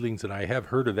energy healings, and I have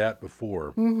heard of that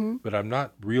before, but I'm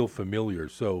not real familiar.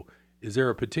 So is there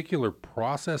a particular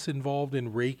process involved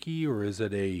in Reiki, or is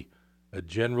it a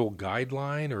general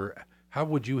guideline, or how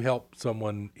would you help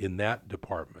someone in that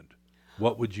department?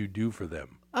 What would you do for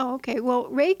them? Oh, okay. Well,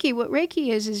 what Reiki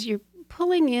is you're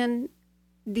pulling in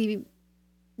the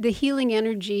healing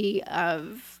energy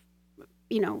of,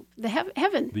 the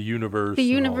heaven, the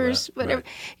universe, whatever.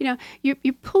 Right.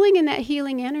 You're pulling in that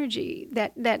healing energy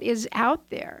that is out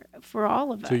there for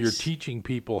all of us. So you're teaching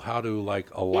people how to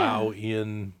allow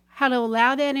in, how to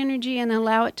allow that energy and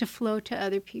allow it to flow to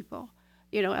other people.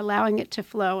 Allowing it to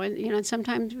flow, and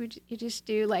sometimes you just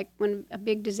do, like when a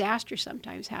big disaster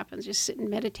sometimes happens, just sit in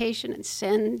meditation and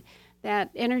send that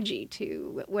energy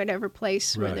to whatever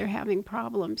place where they're having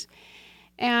problems.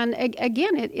 And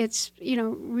again, it's,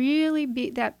 really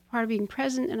be that part of being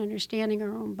present and understanding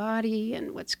our own body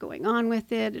and what's going on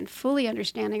with it and fully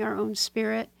understanding our own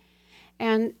spirit.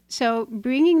 And so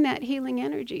bringing that healing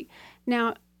energy.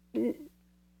 Now,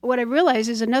 what I realize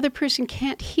is another person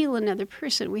can't heal another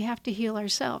person. We have to heal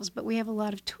ourselves, but we have a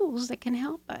lot of tools that can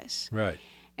help us. Right.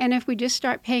 And if we just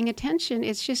start paying attention,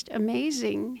 it's just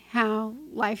amazing how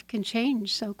life can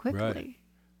change so quickly. Right.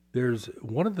 There's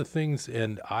one of the things,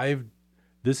 and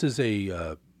this is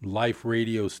a life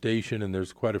radio station, and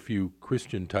there's quite a few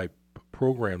Christian type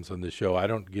programs on the show. I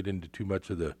don't get into too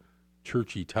much of the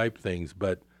churchy type things,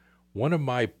 but one of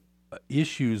my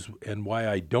issues and why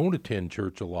I don't attend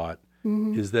church a lot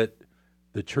is that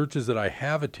the churches that I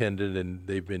have attended, and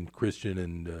they've been Christian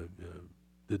and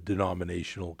the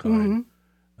denominational kind,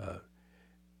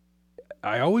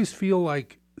 I always feel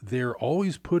like they're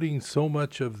always putting so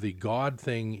much of the God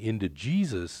thing into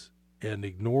Jesus and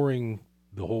ignoring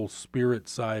the whole spirit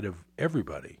side of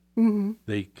everybody. Mm-hmm.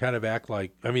 They kind of act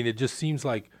like, I mean, it just seems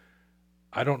like,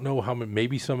 I don't know how many,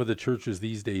 maybe some of the churches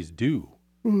these days do,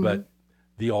 but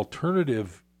the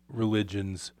alternative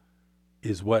religions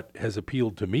is what has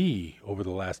appealed to me over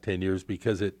the last 10 years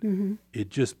because it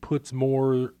just puts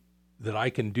more that I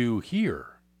can do here.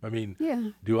 I mean,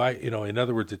 in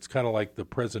other words, it's kind of like the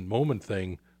present moment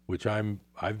thing, which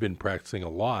I've been practicing a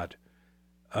lot.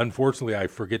 Unfortunately, I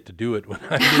forget to do it when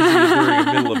I'm busy during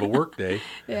the middle of a workday.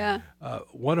 Yeah.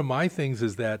 One of my things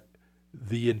is that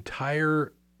the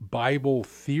entire Bible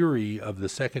theory of the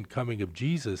second coming of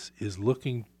Jesus is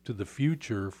looking to the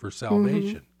future for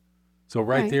salvation. So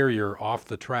right there, you're off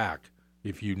the track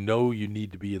if you know you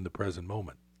need to be in the present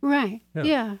moment. Right.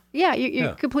 Yeah.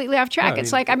 You're completely off track.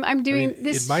 It's like I'm doing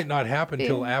this. It might not happen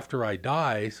till after I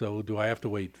die. So do I have to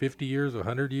wait 50 years,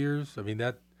 100 years? I mean,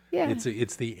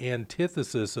 it's the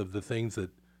antithesis of the things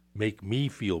that make me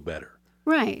feel better.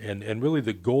 Right. And really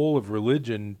the goal of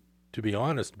religion, to be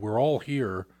honest, we're all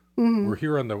here. We're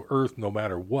here on the earth no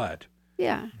matter what.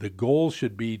 Yeah. The goal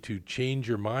should be to change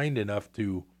your mind enough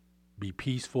to be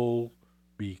peaceful,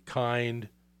 be kind,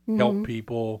 help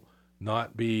people,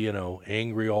 not be,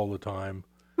 angry all the time.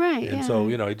 Right. And so,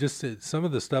 some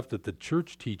of the stuff that the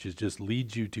church teaches just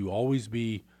leads you to always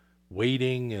be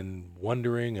waiting and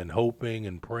wondering and hoping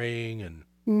and praying. And,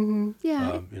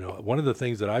 one of the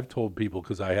things that I've told people,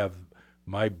 because I have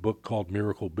my book called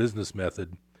Miracle Business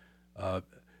Method,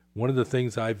 one of the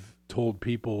things I've told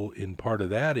people in part of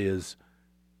that is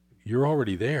you're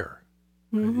already there.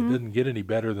 It doesn't get any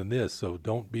better than this. So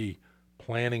don't be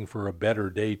planning for a better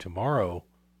day tomorrow.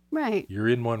 Right. You're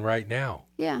in one right now.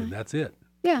 Yeah. And that's it.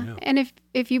 Yeah. And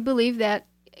if you believe that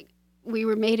we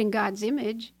were made in God's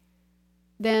image,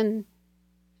 then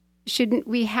shouldn't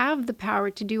we have the power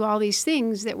to do all these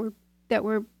things that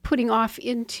we're putting off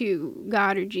into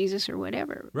God or Jesus or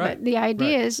whatever? Right. But the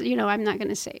idea is, I'm not going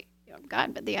to say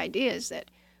God, but the idea is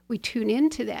that we tune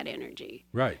into that energy.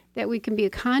 Right. That we can be a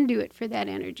conduit for that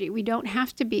energy. We don't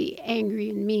have to be angry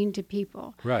and mean to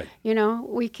people. Right.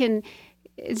 We can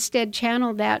instead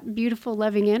channel that beautiful,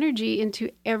 loving energy into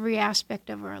every aspect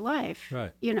of our life.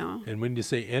 Right. And when you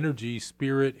say energy,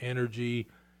 spirit, energy,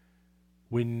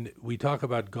 when we talk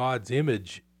about God's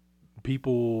image,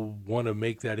 people want to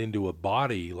make that into a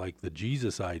body like the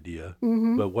Jesus idea.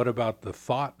 But what about the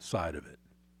thought side of it?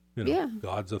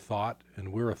 God's a thought,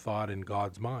 and we're a thought in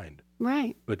God's mind.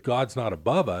 Right. But God's not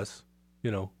above us.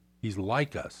 He's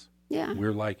like us. Yeah.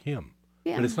 We're like him.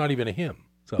 Yeah. But it's not even a him.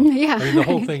 So yeah. I mean, the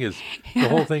whole thing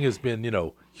has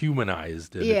been,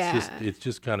 humanized, and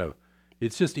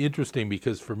it's just interesting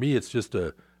because for me, it's just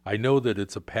I know that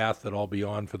it's a path that I'll be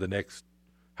on for the next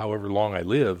however long I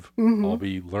live. I'll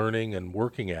be learning and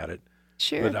working at it.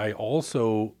 Sure. But I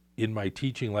also, in my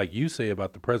teaching, like you say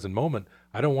about the present moment,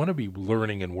 I don't want to be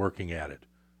learning and working at it.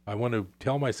 I want to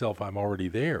tell myself I'm already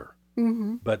there.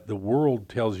 But the world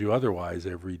tells you otherwise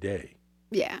every day.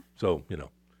 Yeah. So,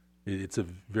 it's a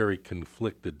very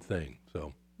conflicted thing.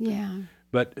 So. Yeah.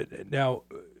 But now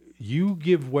you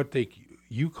give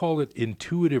you call it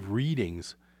intuitive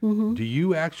readings. Do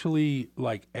you actually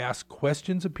ask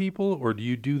questions of people, or do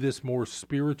you do this more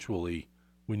spiritually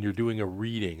when you're doing a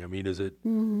reading? I mean, is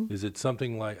it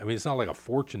something like, it's not like a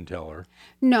fortune teller.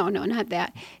 No, not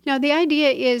that. No, the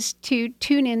idea is to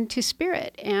tune into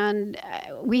spirit, and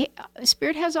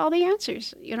spirit has all the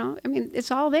answers,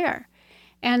 it's all there.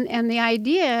 And the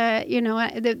idea,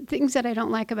 the things that I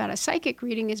don't like about a psychic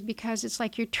reading is because it's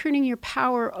like you're turning your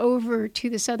power over to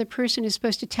this other person who's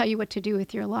supposed to tell you what to do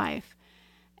with your life.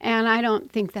 And I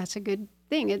don't think that's a good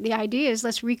thing. The idea is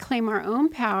let's reclaim our own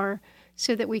power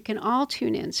so that we can all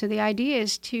tune in. So the idea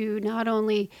is to not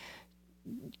only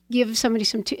give somebody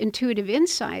some intuitive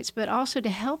insights, but also to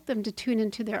help them to tune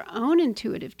into their own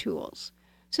intuitive tools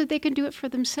so that they can do it for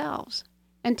themselves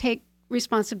and take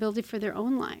responsibility for their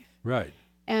own life. Right.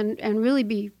 And really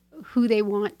be who they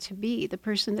want to be, the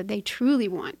person that they truly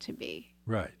want to be.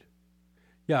 Right.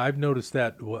 Yeah, I've noticed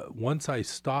that once I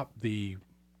stop the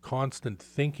constant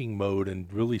thinking mode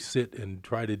and really sit and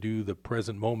try to do the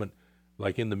present moment,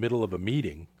 like in the middle of a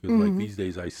meeting, because like these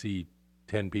days I see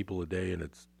 10 people a day and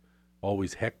it's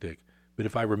always hectic. But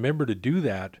if I remember to do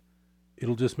that,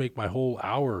 it'll just make my whole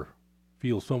hour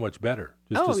feel so much better.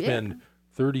 Just to spend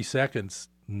 30 seconds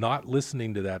not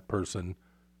listening to that person,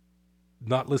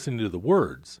 not listening to the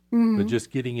words, but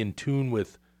just getting in tune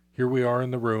with, here we are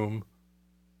in the room,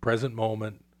 present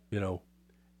moment,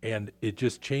 and it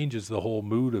just changes the whole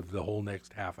mood of the whole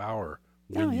next half hour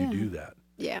when you do that.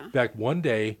 Yeah. In fact, one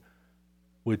day,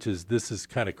 this is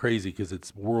kind of crazy because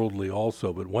it's worldly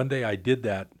also, but one day I did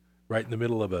that right in the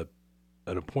middle of an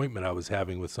appointment I was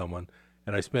having with someone, and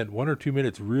And I spent 1 or 2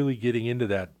 minutes really getting into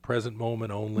that present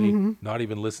moment only, not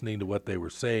even listening to what they were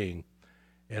saying.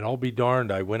 And I'll be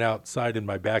darned, I went outside in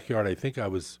my backyard. I think I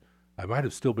might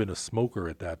have still been a smoker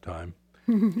at that time.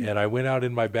 And I went out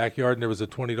in my backyard, and there was a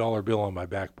 $20 bill on my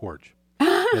back porch.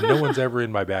 And no one's ever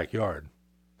in my backyard.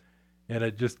 And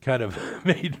it just kind of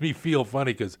made me feel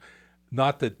funny, because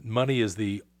not that money is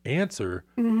the answer,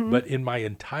 but in my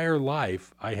entire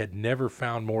life, I had never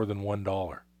found more than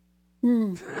 $1.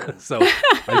 So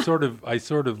I sort of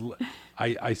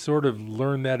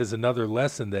learned that as another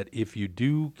lesson, that if you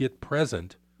do get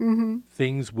present,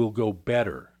 things will go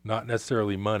better. Not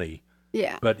necessarily money,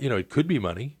 but it could be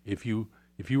money. If you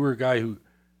were a guy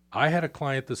I had a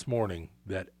client this morning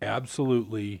that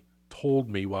absolutely told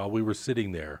me while we were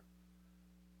sitting there.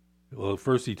 Well,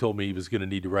 first he told me he was going to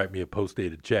need to write me a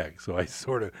post-dated check, so I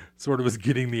sort of was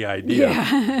getting the idea.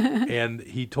 Yeah. And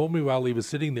he told me while he was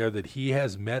sitting there that he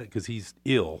has because he's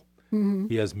ill.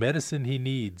 He has medicine he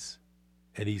needs,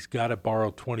 and he's got to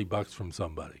borrow $20 from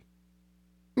somebody.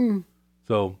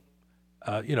 So,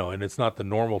 and it's not the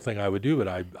normal thing I would do, but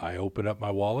I opened up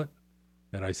my wallet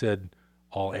and I said,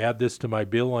 I'll add this to my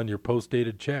bill on your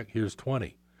post-dated check. Here's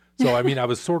 20. So, I mean, I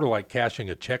was sort of like cashing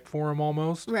a check for him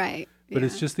almost. Right. But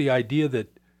it's just the idea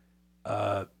that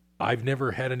I've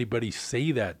never had anybody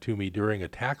say that to me during a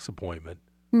tax appointment.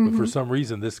 But for some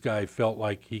reason, this guy felt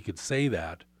like he could say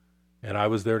that, and I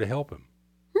was there to help him.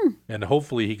 And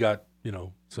hopefully he got,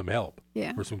 some help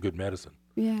or some good medicine.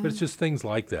 Yeah. But it's just things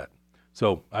like that.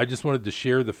 So I just wanted to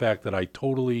share the fact that I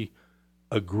totally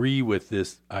agree with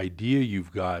this idea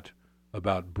you've got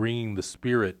about bringing the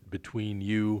spirit between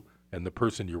you and the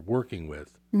person you're working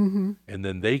with. And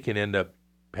then they can end up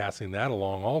passing that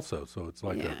along also. So it's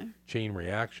like a chain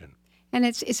reaction. And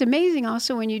it's amazing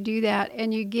also when you do that,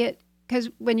 and you get, because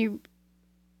when you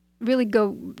really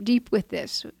go deep with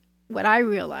this, what I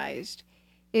realized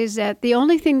is that the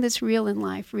only thing that's real in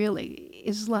life really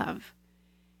is love.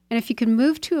 And if you can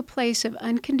move to a place of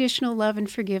unconditional love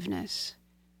and forgiveness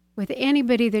with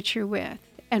anybody that you're with,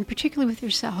 and particularly with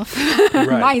yourself,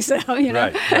 myself,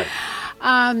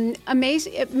 Right.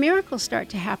 Amazing miracles start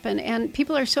to happen, and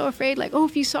people are so afraid, like, oh,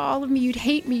 if you saw all of me, you'd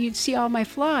hate me, you'd see all my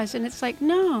flaws. And it's like,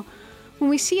 no, when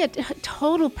we see a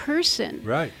total person,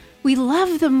 we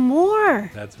love them more.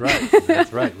 That's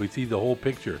right. We see the whole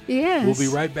picture. Yes. We'll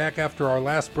be right back after our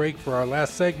last break for our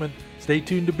last segment. Stay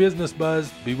tuned to Business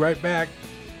Buzz. Be right back.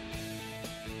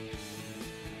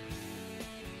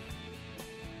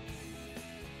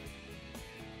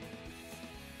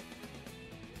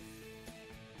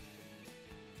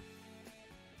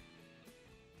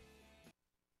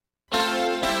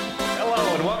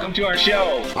 To our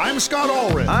show. I'm Scott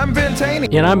Allred. I'm Ben Taney.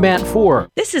 And I'm Matt Four.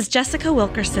 This is Jessica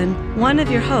Wilkerson, one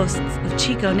of your hosts of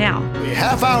Chico Now. A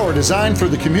half hour designed for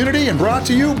the community and brought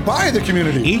to you by the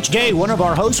community. Each day, one of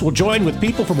our hosts will join with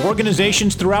people from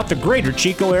organizations throughout the greater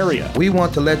Chico area. We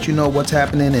want to let you know what's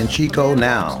happening in Chico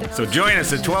now. So join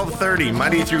us at 12:30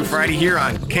 Monday through Friday here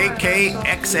on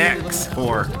KKXX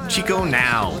for Chico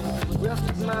Now.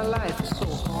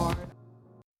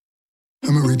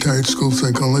 I'm a retired school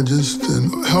psychologist,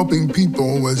 and helping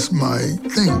people was my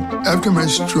thing. After my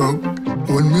stroke,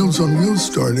 when Meals on Wheels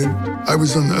started, I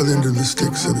was on the other end of the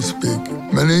stick, so to speak.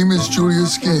 My name is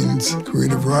Julius Gaines,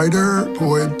 creative writer,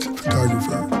 poet,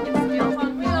 photographer.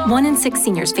 1 in 6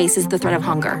 seniors faces the threat of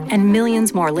hunger, and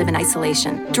millions more live in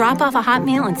isolation. Drop off a hot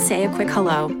meal and say a quick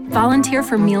hello. Volunteer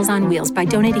for Meals on Wheels by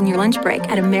donating your lunch break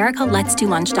at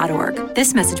americaletsdolunch.org.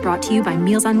 This message brought to you by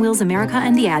Meals on Wheels America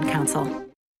and the Ad Council.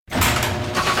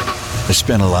 I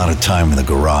spent a lot of time in the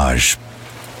garage,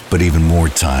 but even more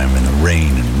time in the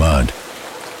rain and mud.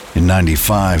 In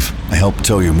 95, I helped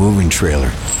tow your moving trailer.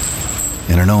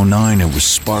 And in 09, it was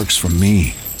sparks from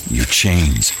me, your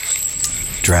chains,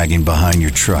 dragging behind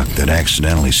your truck that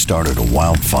accidentally started a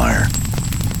wildfire.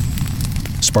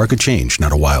 Spark a change,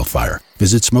 not a wildfire.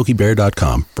 Visit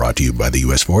SmokeyBear.com, brought to you by the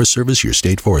U.S. Forest Service, your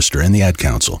state forester, and the Ad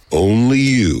Council. Only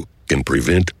you can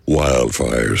prevent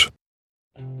wildfires.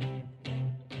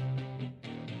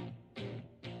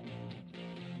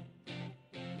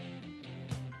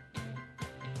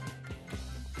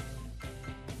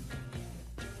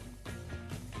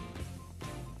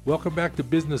 Welcome back to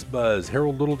Business Buzz.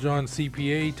 Harold Littlejohn,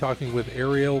 CPA, talking with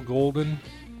Ariel Golden.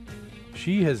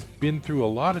 She has been through a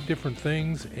lot of different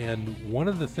things, and one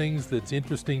of the things that's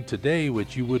interesting today,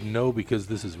 which you wouldn't know because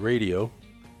this is radio,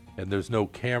 and there's no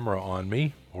camera on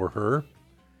me or her,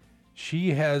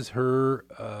 she has her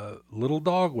little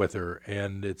dog with her,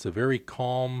 and it's a very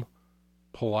calm,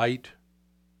 polite,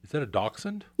 is that a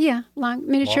dachshund? Yeah,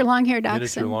 miniature long-haired dachshund.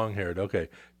 Miniature long-haired, okay.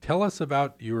 Tell us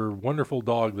about your wonderful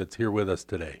dog that's here with us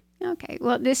today. Okay.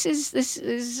 Well, this is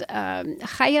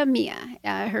Chaya Mia.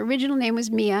 Her original name was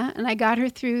Mia, and I got her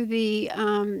through the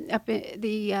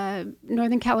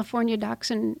Northern California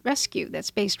Dachshund Rescue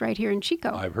that's based right here in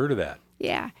Chico. I've heard of that.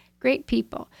 Yeah, great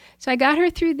people. So I got her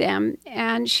through them,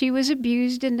 and she was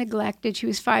abused and neglected. She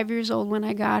was 5 years old when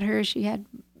I got her. She had,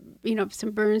 some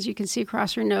burns you can see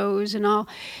across her nose and all.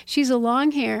 She's a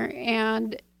long hair,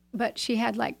 but she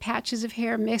had like patches of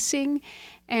hair missing,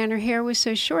 and her hair was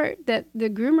so short that the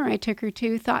groomer I took her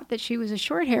to thought that she was a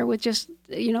short hair with just,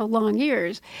 long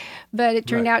ears. But it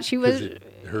turned out she was...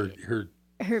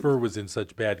 Her fur was in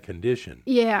such bad condition.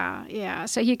 Yeah.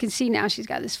 So you can see now she's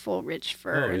got this full, rich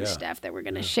fur and stuff that we're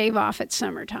going to shave off at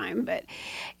summertime. But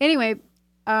anyway,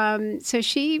 so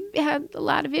she had a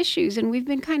lot of issues, and we've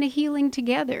been kind of healing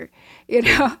together,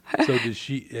 So does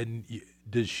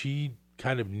she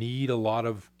kind of need a lot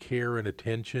of care and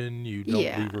attention? You don't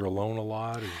leave her alone a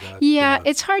lot? Is that,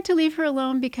 it's hard to leave her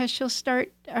alone because she'll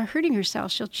start hurting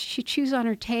herself. She chews on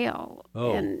her tail.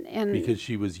 Oh, and because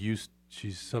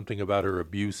she's something about her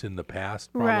abuse in the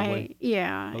past, probably? Right,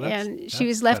 yeah. Well, and she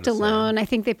was left alone. Sad. I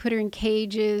think they put her in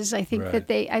cages. I think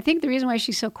I think the reason why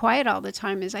she's so quiet all the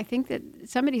time is I think that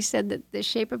somebody said that the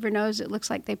shape of her nose, it looks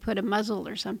like they put a muzzle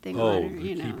or something on her.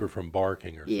 To keep her from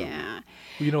barking or something. Yeah.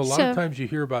 Well, a lot of times you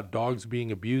hear about dogs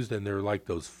being abused, and they're like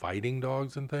those fighting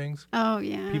dogs and things. Oh,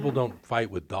 yeah. People don't fight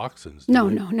with dachshunds. No,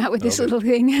 not with this little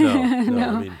thing. No.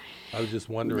 I mean, I was just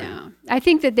wondering. No, I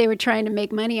think that they were trying to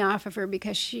make money off of her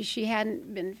because she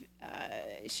hadn't been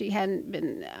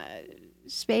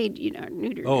spayed,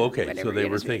 neutered. Oh, okay. So they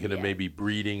were thinking of maybe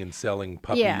breeding and selling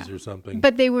puppies or something.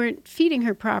 But they weren't feeding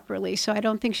her properly, so I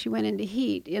don't think she went into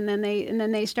heat. And then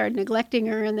they started neglecting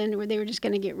her, and then they were just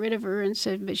going to get rid of her. And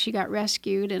so, but she got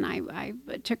rescued, and I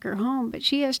took her home. But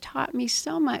she has taught me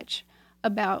so much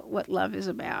about what love is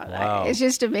about. Wow. It's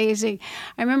just amazing.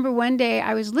 I remember one day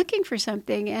I was looking for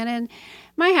something, and in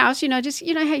my house, just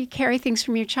how you carry things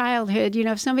from your childhood.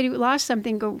 If somebody lost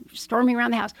something, go storming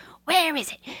around the house. Where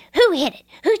is it? Who hid it?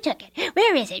 Who took it?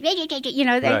 Where is it?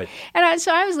 Right. And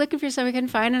so I was looking for something I couldn't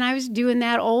find, and I was doing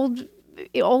that old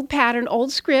pattern,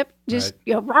 old script, just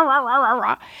rah, rah, rah, rah,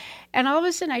 rah. And all of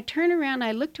a sudden, I turn around,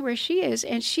 I look to where she is,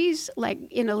 and she's like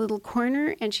in a little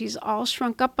corner, and she's all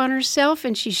shrunk up on herself,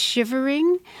 and she's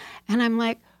shivering. And I'm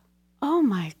like, oh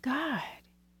my God,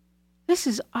 this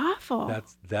is awful.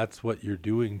 That's what you're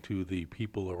doing to the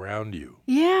people around you.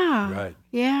 Yeah. Right.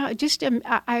 Yeah.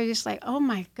 I was just like, oh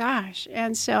my gosh.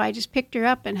 And so I just picked her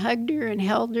up and hugged her and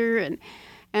held her, and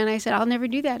I said, I'll never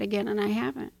do that again, and I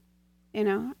haven't.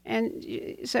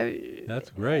 And so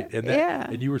that's great. And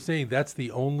and you were saying that's the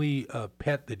only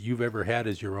pet that you've ever had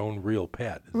as your own real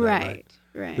pet. Is that right?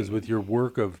 Right. Because with your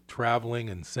work of traveling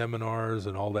and seminars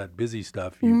and all that busy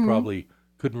stuff, you probably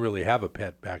couldn't really have a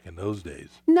pet back in those days.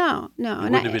 No. It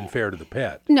wouldn't have been fair to the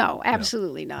pet. No,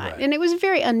 absolutely not. Right. And it was a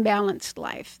very unbalanced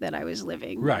life that I was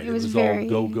living. Right. It was very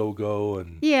all go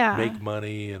and make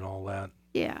money and all that.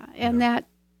 Yeah. And that,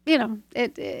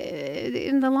 it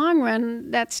in the long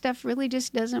run, that stuff really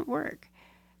just doesn't work.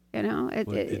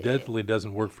 It definitely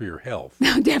doesn't work for your health.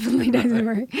 No, definitely doesn't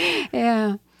work.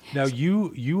 Yeah. Now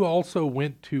you also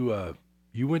went to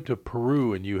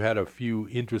Peru, and you had a few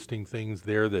interesting things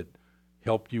there that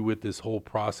helped you with this whole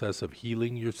process of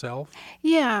healing yourself.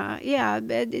 Yeah.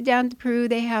 Down to Peru,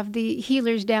 they have the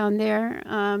healers down there.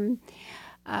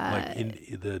 Like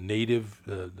in the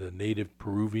native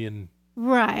Peruvian.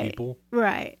 People?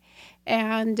 Right.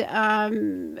 And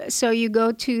so you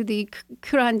go to the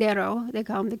curandero, they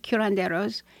call them the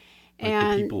curanderos.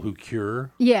 Like the people who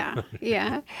cure? Yeah,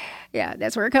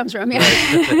 that's where it comes from. Yeah.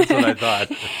 That's what I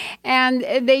thought. And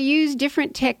they use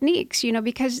different techniques,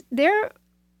 because their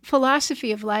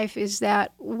philosophy of life is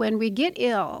that when we get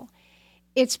ill,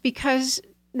 it's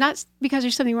not because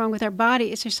there's something wrong with our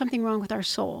body, it's there's something wrong with our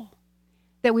soul,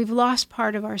 that we've lost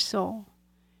part of our soul.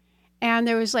 And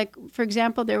there was for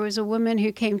example, there was a woman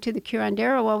who came to the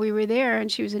curandero while we were there,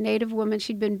 and she was a native woman.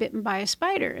 She'd been bitten by a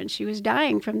spider, and she was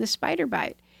dying from the spider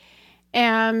bite.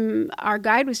 And our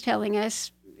guide was telling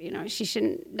us, she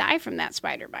shouldn't die from that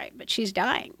spider bite, but she's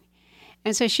dying.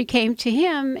 And so she came to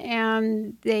him,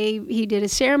 and he did a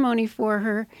ceremony for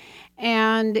her,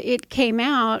 and it came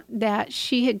out that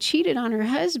she had cheated on her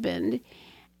husband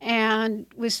and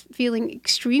was feeling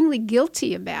extremely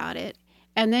guilty about it.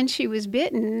 And then she was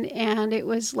bitten, and it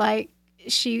was like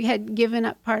she had given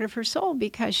up part of her soul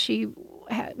because she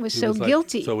was so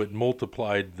guilty. So it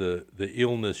multiplied the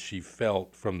illness she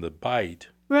felt from the bite,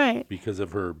 right? Because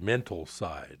of her mental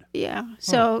side. Yeah.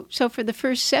 So for the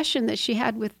first session that she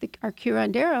had with our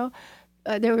curandero,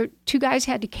 there were two guys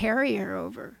had to carry her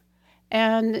over,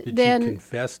 And Did then she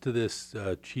confess to this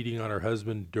cheating on her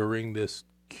husband during this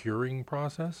curing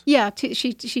process? Yeah,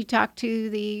 she talked to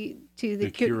the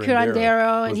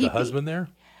curandero. Was the husband there?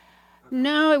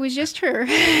 No, it was just her.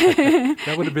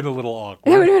 That would have been a little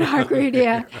awkward. It would have been awkward,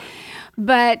 yeah.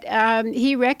 But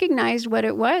he recognized what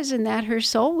it was and that her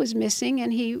soul was missing,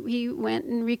 and he went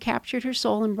and recaptured her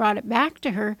soul and brought it back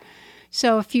to her.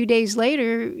 So a few days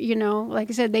later, like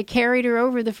I said, they carried her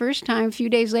over the first time. A few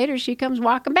days later, she comes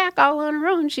walking back all on her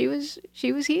own. She was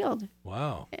healed.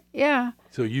 Wow. Yeah.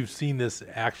 So you've seen this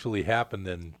actually happen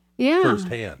then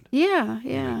firsthand. Yeah.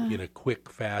 In a quick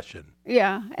fashion.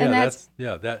 Yeah. And that's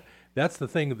the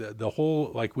thing. The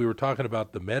whole, like we were talking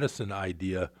about the medicine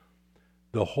idea,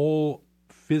 the whole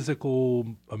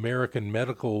physical American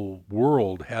medical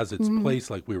world has its place,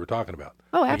 like we were talking about.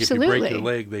 Oh, like absolutely. If you break your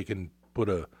leg, they can put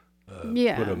a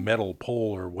metal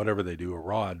pole or whatever they do, a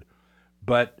rod.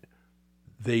 But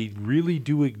they really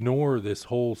do ignore this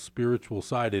whole spiritual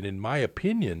side. And in my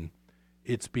opinion,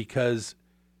 it's because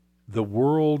the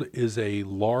world is a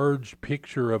large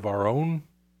picture of our own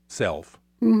self.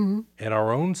 Mm-hmm. And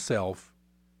our own self,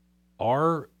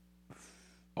 our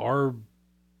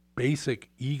basic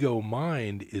ego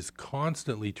mind is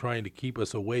constantly trying to keep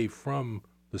us away from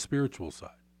the spiritual side.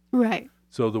 Right.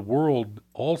 So the world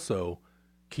also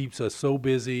keeps us so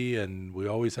busy, and we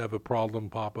always have a problem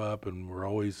pop up, and we're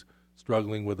always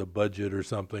struggling with a budget or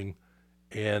something.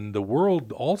 And the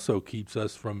world also keeps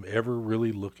us from ever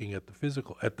really looking at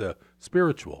the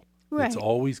spiritual. Right. It's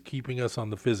always keeping us on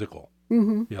the physical.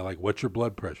 Mm-hmm. Yeah, like what's your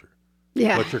blood pressure?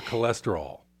 Yeah. What's your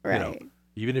cholesterol? Right.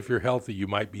 Even if you're healthy, you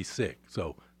might be sick.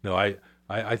 So, no,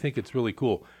 I think it's really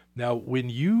cool. Now, when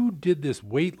you did this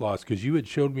weight loss, because you had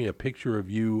showed me a picture of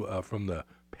you from the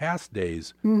past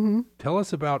days, tell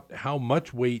us about how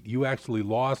much weight you actually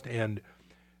lost and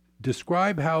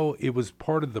describe how it was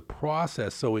part of the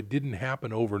process, so it didn't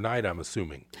happen overnight, I'm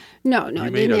assuming. No, you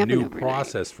it made didn't a happen new overnight.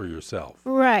 process for yourself.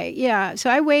 Right, yeah. So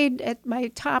I weighed, at my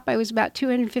top, I was about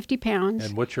 250 pounds.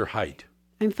 And what's your height?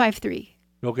 I'm 5'3".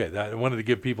 Okay, I wanted to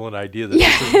give people an idea that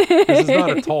this is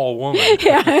not a tall woman.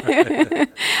 Yeah.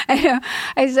 I know.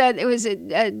 I said it was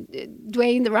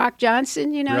Dwayne "The Rock"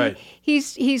 Johnson, Right.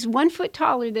 He's 1 foot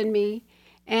taller than me,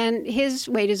 and his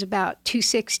weight is about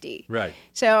 260. Right.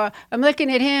 So I'm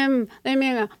looking at him,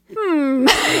 and I'm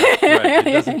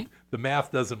Right. The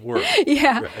math doesn't work.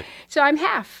 Yeah. Right. So I'm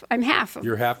half. Of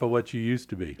You're half of what you used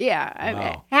to be. Yeah,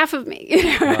 Wow. half of me.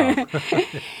 Wow.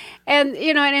 And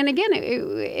and again,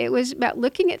 it was about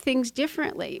looking at things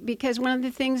differently, because one of the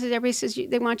things is everybody says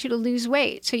they want you to lose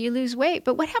weight, so you lose weight.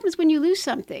 But what happens when you lose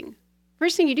something?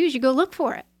 First thing you do is you go look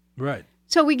for it. Right.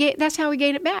 So that's how we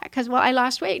gain it back, because I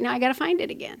lost weight, now I got to find it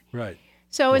again. Right.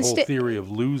 So the whole theory of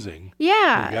losing.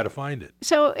 Yeah. You got to find it.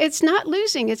 So it's not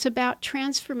losing; it's about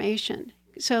transformation.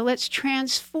 So let's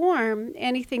transform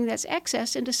anything that's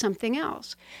excess into something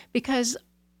else, because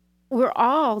we're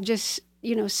all just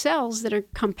cells that are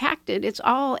compacted. It's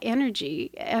all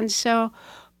energy. And so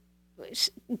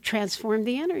transform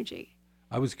the energy.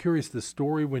 I was curious, the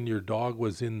story when your dog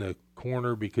was in the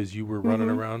corner because you were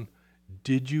running around,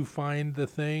 did you find the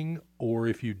thing? Or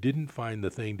if you didn't find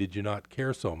the thing, did you not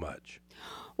care so much?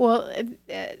 Well,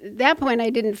 at that point, I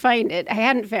didn't find it. I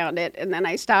hadn't found it. And then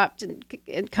I stopped and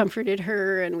comforted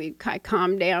her, and I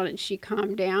calmed down, and she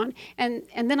calmed down. And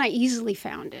then I easily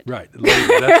found it. Right.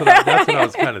 That's what I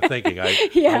was kind of thinking.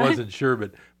 I wasn't sure,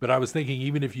 but I was thinking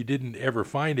even if you didn't ever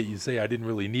find it, you'd say, I didn't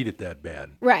really need it that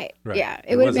bad. Right. Yeah.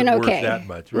 It would have been okay. It wasn't worth that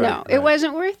much. Right. No, it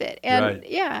wasn't worth it. And right.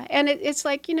 yeah. And it's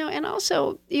like, and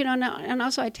also,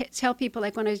 I tell people,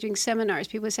 like when I was doing seminars,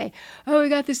 people say, oh, we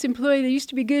got this employee that used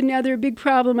to be good, now they're a big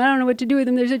problem. I don't know what to do with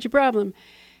them. They're such a problem.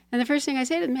 And the first thing I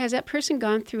say to them, has that person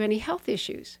gone through any health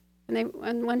issues? And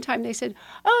one time they said,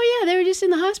 oh, yeah, they were just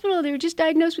in the hospital. They were just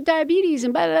diagnosed with diabetes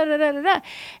and blah, blah, blah, blah, blah.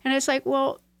 And it's like,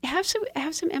 well, have some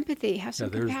empathy, have some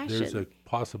compassion. There's a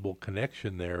possible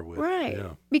connection there with. Right.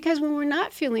 Because when we're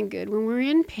not feeling good, when we're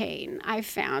in pain, I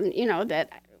found, that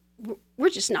we're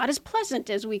just not as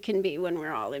pleasant as we can be when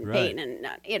we're all in pain and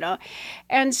not,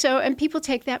 and people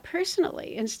take that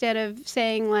personally instead of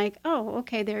saying like, oh,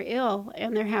 okay, they're ill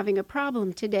and they're having a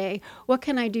problem today. What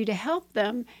can I do to help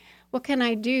them? What can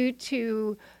I do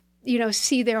to,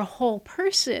 see their whole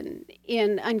person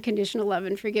in unconditional love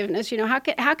and forgiveness?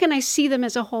 How can I see them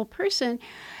as a whole person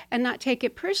and not take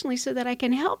it personally so that I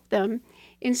can help them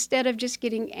instead of just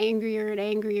getting angrier and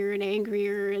angrier and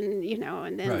angrier and,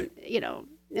 and then,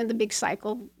 and the big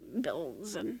cycle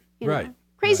builds and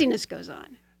craziness goes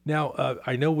on. Now,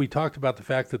 I know we talked about the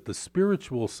fact that the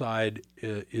spiritual side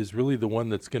is really the one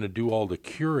that's going to do all the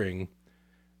curing,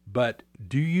 But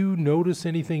do you notice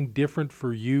anything different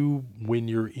for you when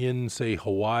you're in, say,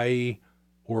 Hawaii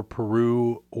or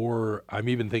Peru, or I'm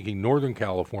even thinking Northern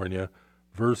California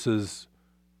versus,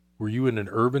 were you in an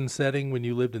urban setting when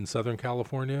you lived in Southern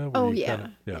California? Oh, yeah.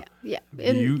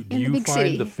 Do you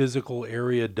find the physical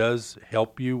area does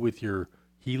help you with your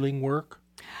healing work?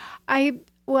 I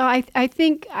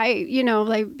think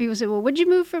like people say, well, what'd you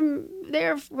move from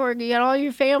there for? You got all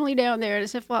your family down there. And I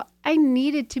said, well, I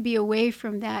needed to be away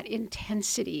from that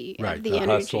intensity of the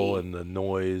energy. Hustle and the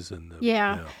noise and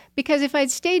the because if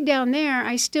I'd stayed down there,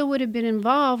 I still would have been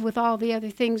involved with all the other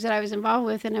things that I was involved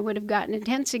with, and I would have gotten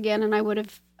intense again, and I would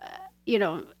have,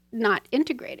 not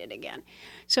integrated again.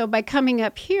 So by coming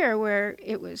up here where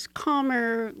it was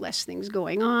calmer, less things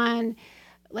going on,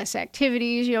 less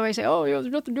activities, I say, oh, there's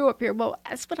nothing to do up here. Well,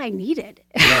 that's what I needed.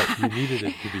 Right, you needed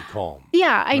it to be calm.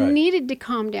 Yeah, I needed to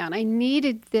calm down. I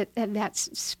needed that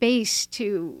space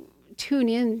to tune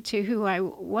in to who I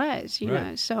was,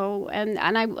 know. So and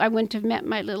I went to met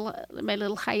my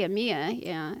little Haya Mia.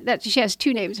 Yeah, that she has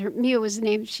two names. Mia was the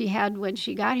name she had when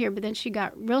she got here, but then she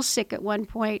got real sick at one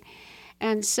point.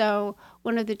 And so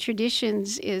one of the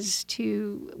traditions is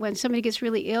to, when somebody gets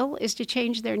really ill, is to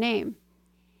change their name.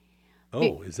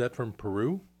 Oh, is that from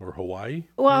Peru or Hawaii?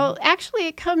 Well, actually,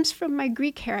 it comes from my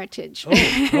Greek heritage. Oh,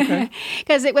 okay.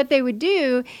 Because what they would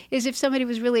do is if somebody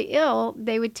was really ill,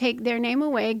 they would take their name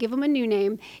away, give them a new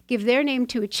name, give their name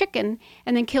to a chicken,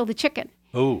 and then kill the chicken.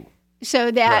 Oh.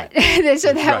 So that,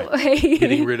 way.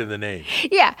 Getting rid of the name.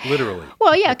 Yeah. Literally.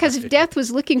 Well, yeah, because if death was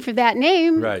looking for that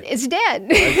name, it's dead.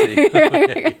 I see.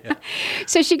 Okay, yeah.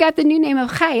 So she got the new name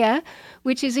of Chaya,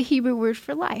 which is a Hebrew word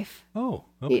for life. Oh,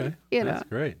 okay. That's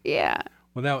great. Yeah.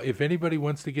 Well, now, if anybody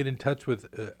wants to get in touch with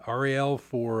Ariel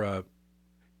for,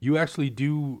 you actually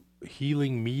do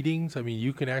healing meetings? I mean,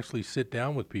 you can actually sit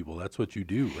down with people. That's what you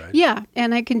do, right? Yeah,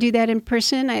 and I can do that in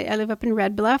person. I live up in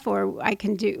Red Bluff, or we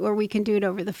can do it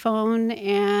over the phone.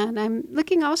 And I'm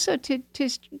looking also to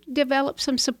develop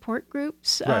some support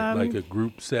groups. Right, like a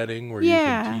group setting where you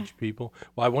can teach people.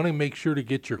 Well, I want to make sure to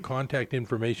get your contact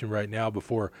information right now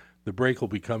before the break will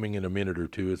be coming in a minute or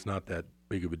two. It's not that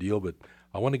big of a deal, but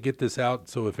I want to get this out.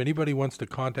 So if anybody wants to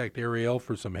contact Ariel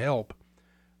for some help,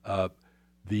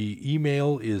 the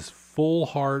email is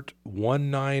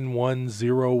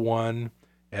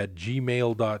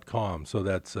fullheart19101@gmail.com. So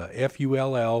that's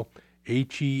FULLHEART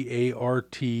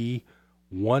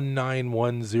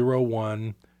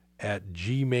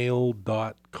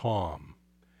 19101@gmail.com.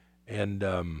 And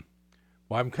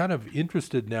well, I'm kind of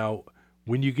interested now.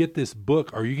 When you get this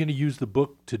book, are you going to use the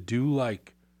book to do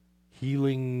like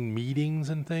healing meetings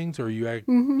and things? Or I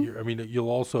mean,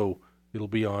 it'll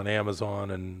be on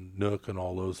Amazon and Nook and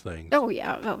all those things. Oh,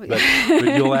 yeah. But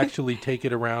you'll actually take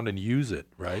it around and use it,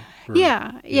 right?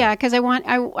 Because I want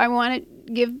to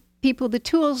give people the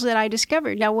tools that I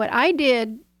discovered. Now, what I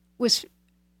did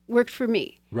worked for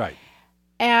me. Right.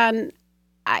 And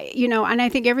I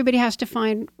think everybody has to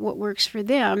find what works for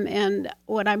them. And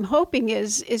what I'm hoping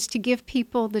is to give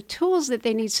people the tools that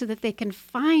they need so that they can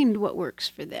find what works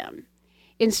for them.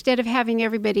 Instead of having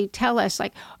everybody tell us,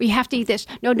 like, oh, you have to eat this.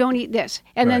 No, don't eat this.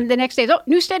 And then the next day,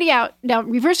 new study out. Now,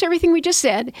 reverse everything we just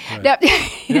said. Right.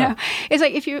 Now, it's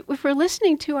like if we're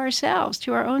listening to ourselves,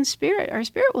 to our own spirit, our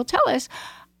spirit will tell us,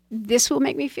 this will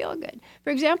make me feel good. For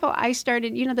example, I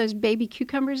started, those baby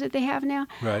cucumbers that they have now?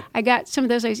 Right. I got some of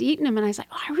those. I was eating them, and I was like,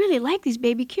 oh, I really like these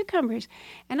baby cucumbers.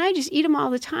 And I just eat them all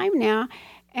the time now.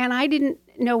 And I didn't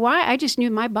know why. I just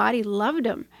knew my body loved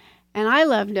them. And I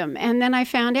loved them. And then I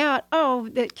found out,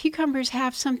 that cucumbers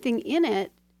have something in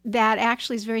it that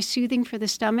actually is very soothing for the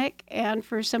stomach and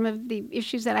for some of the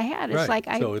issues that I had. It's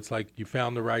so it's like you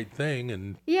found the right thing,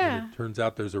 and it turns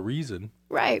out there's a reason.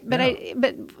 Right. But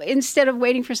but instead of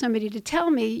waiting for somebody to tell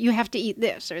me, you have to eat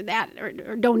this or that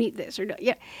or don't eat this or don't,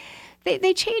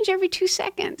 they change every 2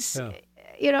 seconds.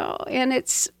 Yeah. And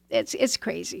it's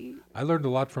crazy. I learned a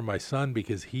lot from my son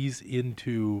because he's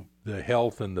into the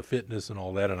health and the fitness and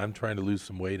all that, and I'm trying to lose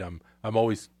some weight. I'm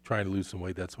always trying to lose some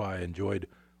weight. That's why I enjoyed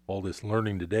all this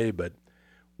learning today. But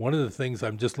one of the things,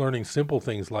 I'm just learning simple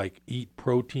things like eat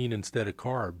protein instead of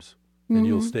carbs, and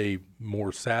you'll stay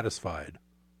more satisfied.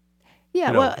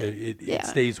 Yeah, it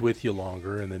stays with you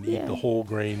longer, and then eat the whole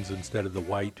grains instead of the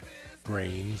white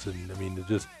grains. And I mean,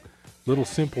 just little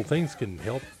simple things can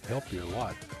help you a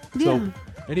lot. Yeah. So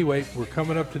anyway, we're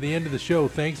coming up to the end of the show.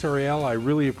 Thanks, Ariel. I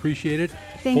really appreciate it.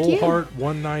 Thank you.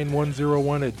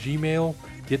 fullheart19101@gmail.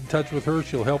 Get in touch with her.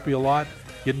 She'll help you a lot.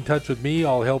 Get in touch with me.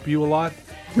 I'll help you a lot.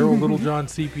 Harold Littlejohn,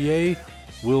 CPA.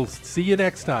 We'll see you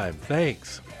next time.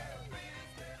 Thanks.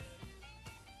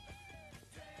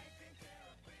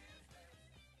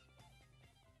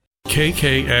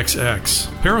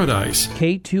 KKXX, Paradise.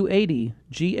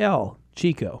 K280GL,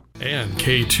 Chico. And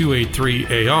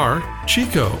K283AR,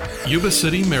 Chico, Yuba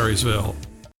City, Marysville.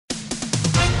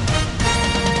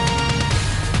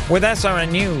 With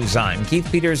SRN News, I'm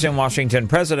Keith Peters in Washington.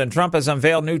 President Trump has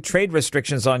unveiled new trade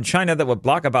restrictions on China that would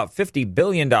block about $50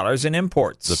 billion in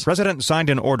imports. The president signed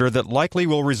an order that likely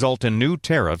will result in new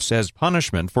tariffs as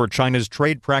punishment for China's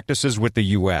trade practices with the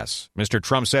U.S. Mr.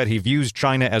 Trump said he views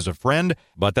China as a friend,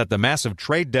 but that the massive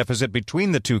trade deficit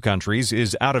between the two countries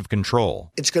is out of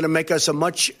control. It's going to make us a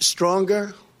much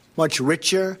stronger, much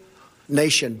richer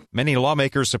nation. Many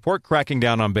lawmakers support cracking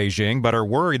down on Beijing, but are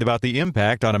worried about the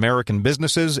impact on American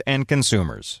businesses and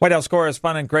consumers. White House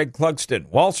correspondent Greg Clugston.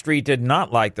 Wall Street did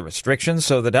not like the restrictions,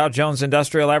 so the Dow Jones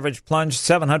Industrial Average plunged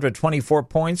 724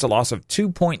 points, a loss of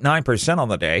 2.9% on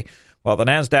the day, while the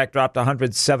Nasdaq dropped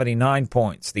 179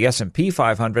 points. The S&P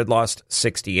 500 lost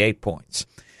 68 points.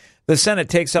 The Senate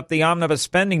takes up the omnibus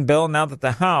spending bill now that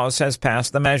the House has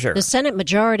passed the measure. The Senate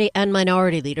majority and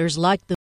minority leaders like the